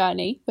Marvel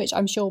journey, which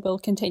I'm sure will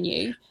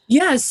continue.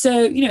 Yeah,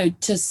 so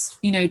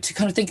to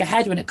kind of think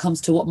ahead when it comes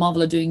to what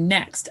Marvel are doing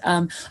next.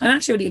 I'm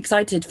actually really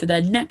excited for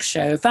their next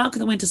show, Falcon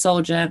the Winter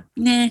Soldier.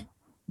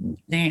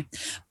 nah.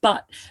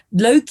 But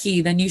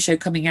Loki, the new show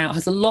coming out,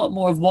 has a lot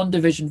more of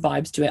WandaVision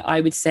vibes to it,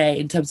 I would say,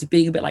 in terms of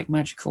being a bit like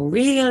magical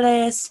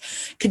realist,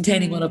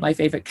 containing one of my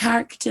favorite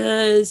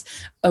characters,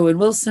 Owen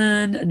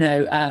Wilson,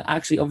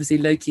 actually obviously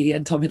Loki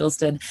and Tom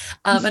Hiddleston,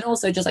 and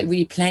also just like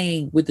really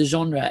playing with the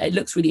genre. It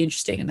looks really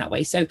interesting in that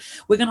way. So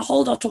we're going to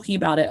hold off talking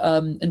about it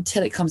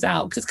until it comes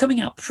out, because it's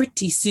coming out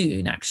pretty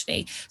soon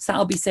actually, so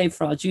that'll be saved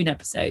for our June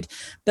episode.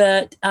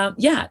 But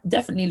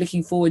definitely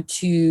looking forward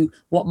to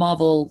what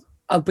Marvel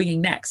are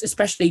bringing next.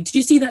 Especially, did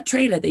you see that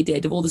trailer they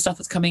did of all the stuff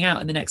that's coming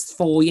out in the next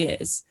 4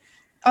 years?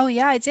 Oh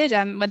yeah, I did.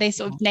 When they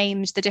sort of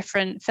named the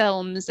different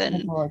films, and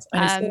it's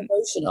so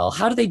emotional.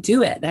 How do they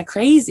do it? They're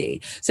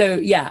crazy. So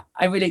yeah,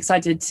 I'm really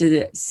excited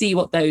to see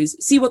what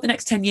the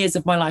next 10 years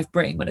of my life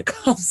bring when it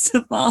comes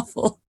to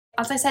Marvel.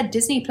 As I said,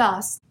 Disney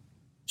Plus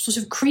sort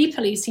of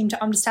creepily seemed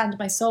to understand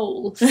my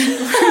soul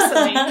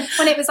recently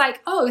when it was like,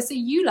 oh, so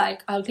you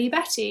like Ugly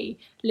Betty,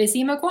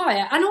 Lizzie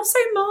McGuire, and also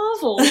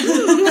Marvel.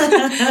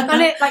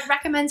 And it like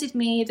recommended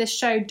me this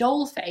show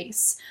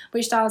Dollface,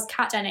 which stars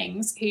Kat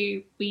Dennings,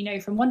 who we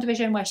know from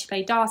WandaVision, where she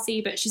played Darcy,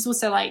 but she's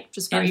also like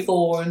just very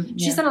Thorn.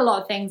 She's done a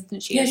lot of things,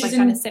 hasn't she? Yeah, she's she's like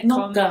kind of in sitcom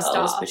not Girls,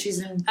 star. but she's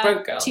in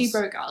Broke Girls. 2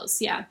 Broke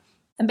Girls, yeah.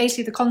 And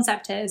basically the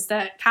concept is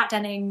that Kat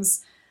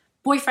Dennings'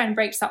 boyfriend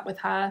breaks up with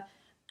her,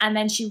 and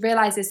then she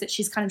realizes that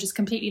she's kind of just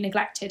completely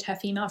neglected her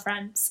female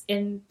friends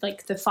in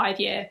like the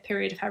 5-year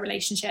period of her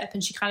relationship.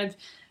 And she kind of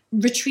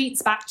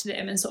retreats back to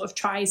them and sort of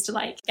tries to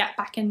like get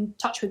back in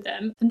touch with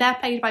them. And they're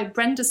played by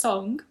Brenda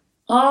Song.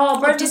 Oh,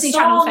 Brenda Disney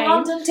Song, Channel fame.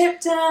 London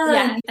Tipton.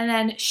 Yeah. And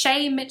then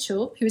Shay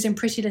Mitchell, who was in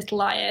Pretty Little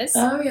Liars.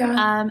 Oh,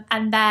 yeah.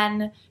 And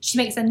then she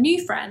makes a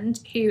new friend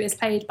who is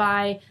played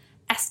by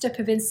Esther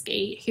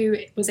Pavinsky, who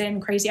was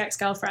in Crazy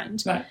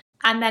Ex-Girlfriend. Right.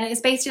 And then it's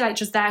basically like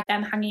just them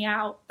hanging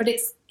out. But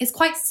it's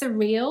quite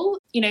surreal.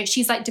 You know,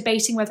 she's like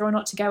debating whether or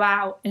not to go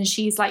out, and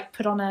she's like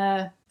put on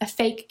a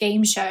fake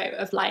game show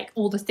of like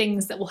all the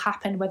things that will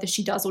happen whether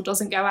she does or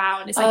doesn't go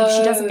out. And it's like if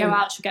she doesn't go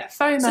out, she'll get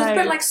FOMO. So it's a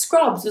bit like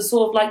Scrubs, it's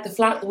sort of like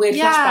the weird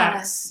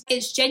flashbacks.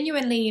 It's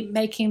genuinely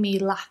making me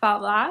laugh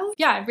out loud.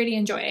 Yeah, I'm really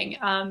enjoying.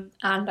 And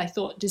I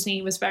thought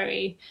Disney was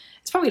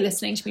it's probably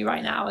listening to me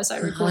right now as I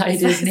record Hi,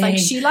 this. It's like,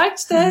 she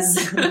liked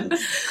this.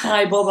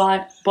 Hi,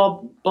 Bob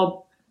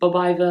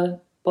Iger,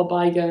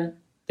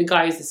 the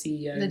guy who's the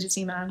CEO. The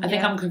Disney man. I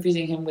think I'm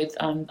confusing him with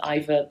Bon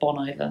Iver. Bon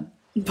Iver.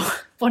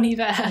 Bon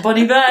Iver,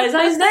 is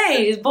that his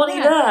name? It's Bon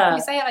Iver.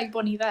 You say it like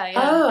Bon Iver, yeah.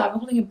 Oh, I've been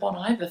calling him Bon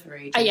Iver for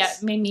ages. Yeah,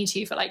 me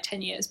too for like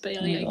 10 years, but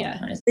yeah.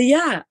 Nice. But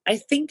yeah, I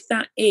think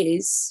that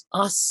is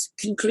us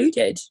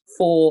concluded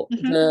for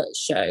the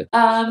show.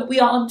 We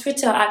are on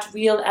Twitter at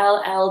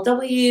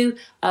RealLLW.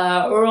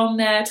 We're on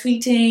there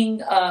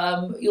tweeting.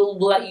 We'll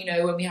let you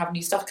know when we have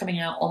new stuff coming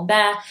out on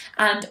there,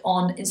 and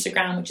on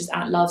Instagram, which is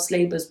at Loves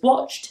Labours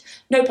Watched.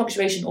 No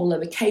punctuation, all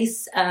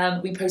lowercase.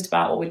 We post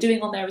about what we're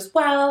doing on there as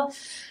well.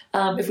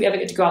 If we ever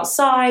get to go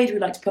outside, we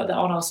like to put that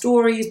on our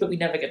stories, but we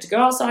never get to go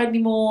outside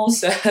anymore.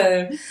 So,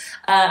 and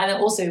then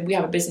also we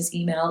have a business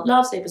email,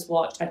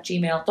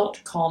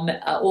 loveslaborswatched@gmail.com,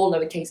 all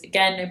lowercase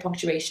again, no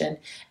punctuation.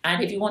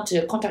 And if you want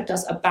to contact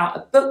us about a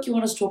book you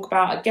want us to talk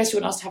about, a guest you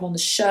want us to have on the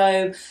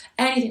show,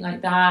 anything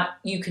like that,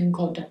 you can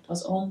contact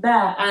us on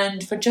there.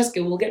 And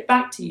Francesca will get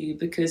back to you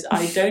because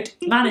I don't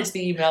manage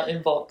the email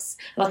inbox,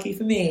 lucky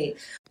for me.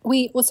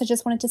 We also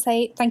just wanted to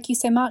say thank you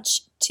so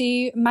much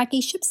to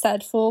Maggie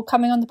Shipstead for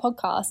coming on the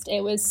podcast.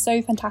 It was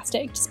so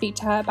fantastic to speak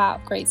to her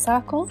about Great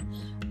Circle.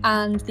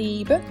 And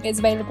the book is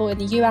available in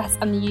the US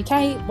and the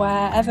UK,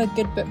 wherever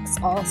good books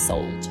are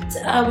sold.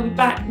 We'll be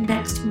back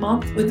next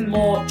month with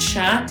more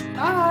chat.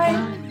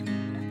 Bye.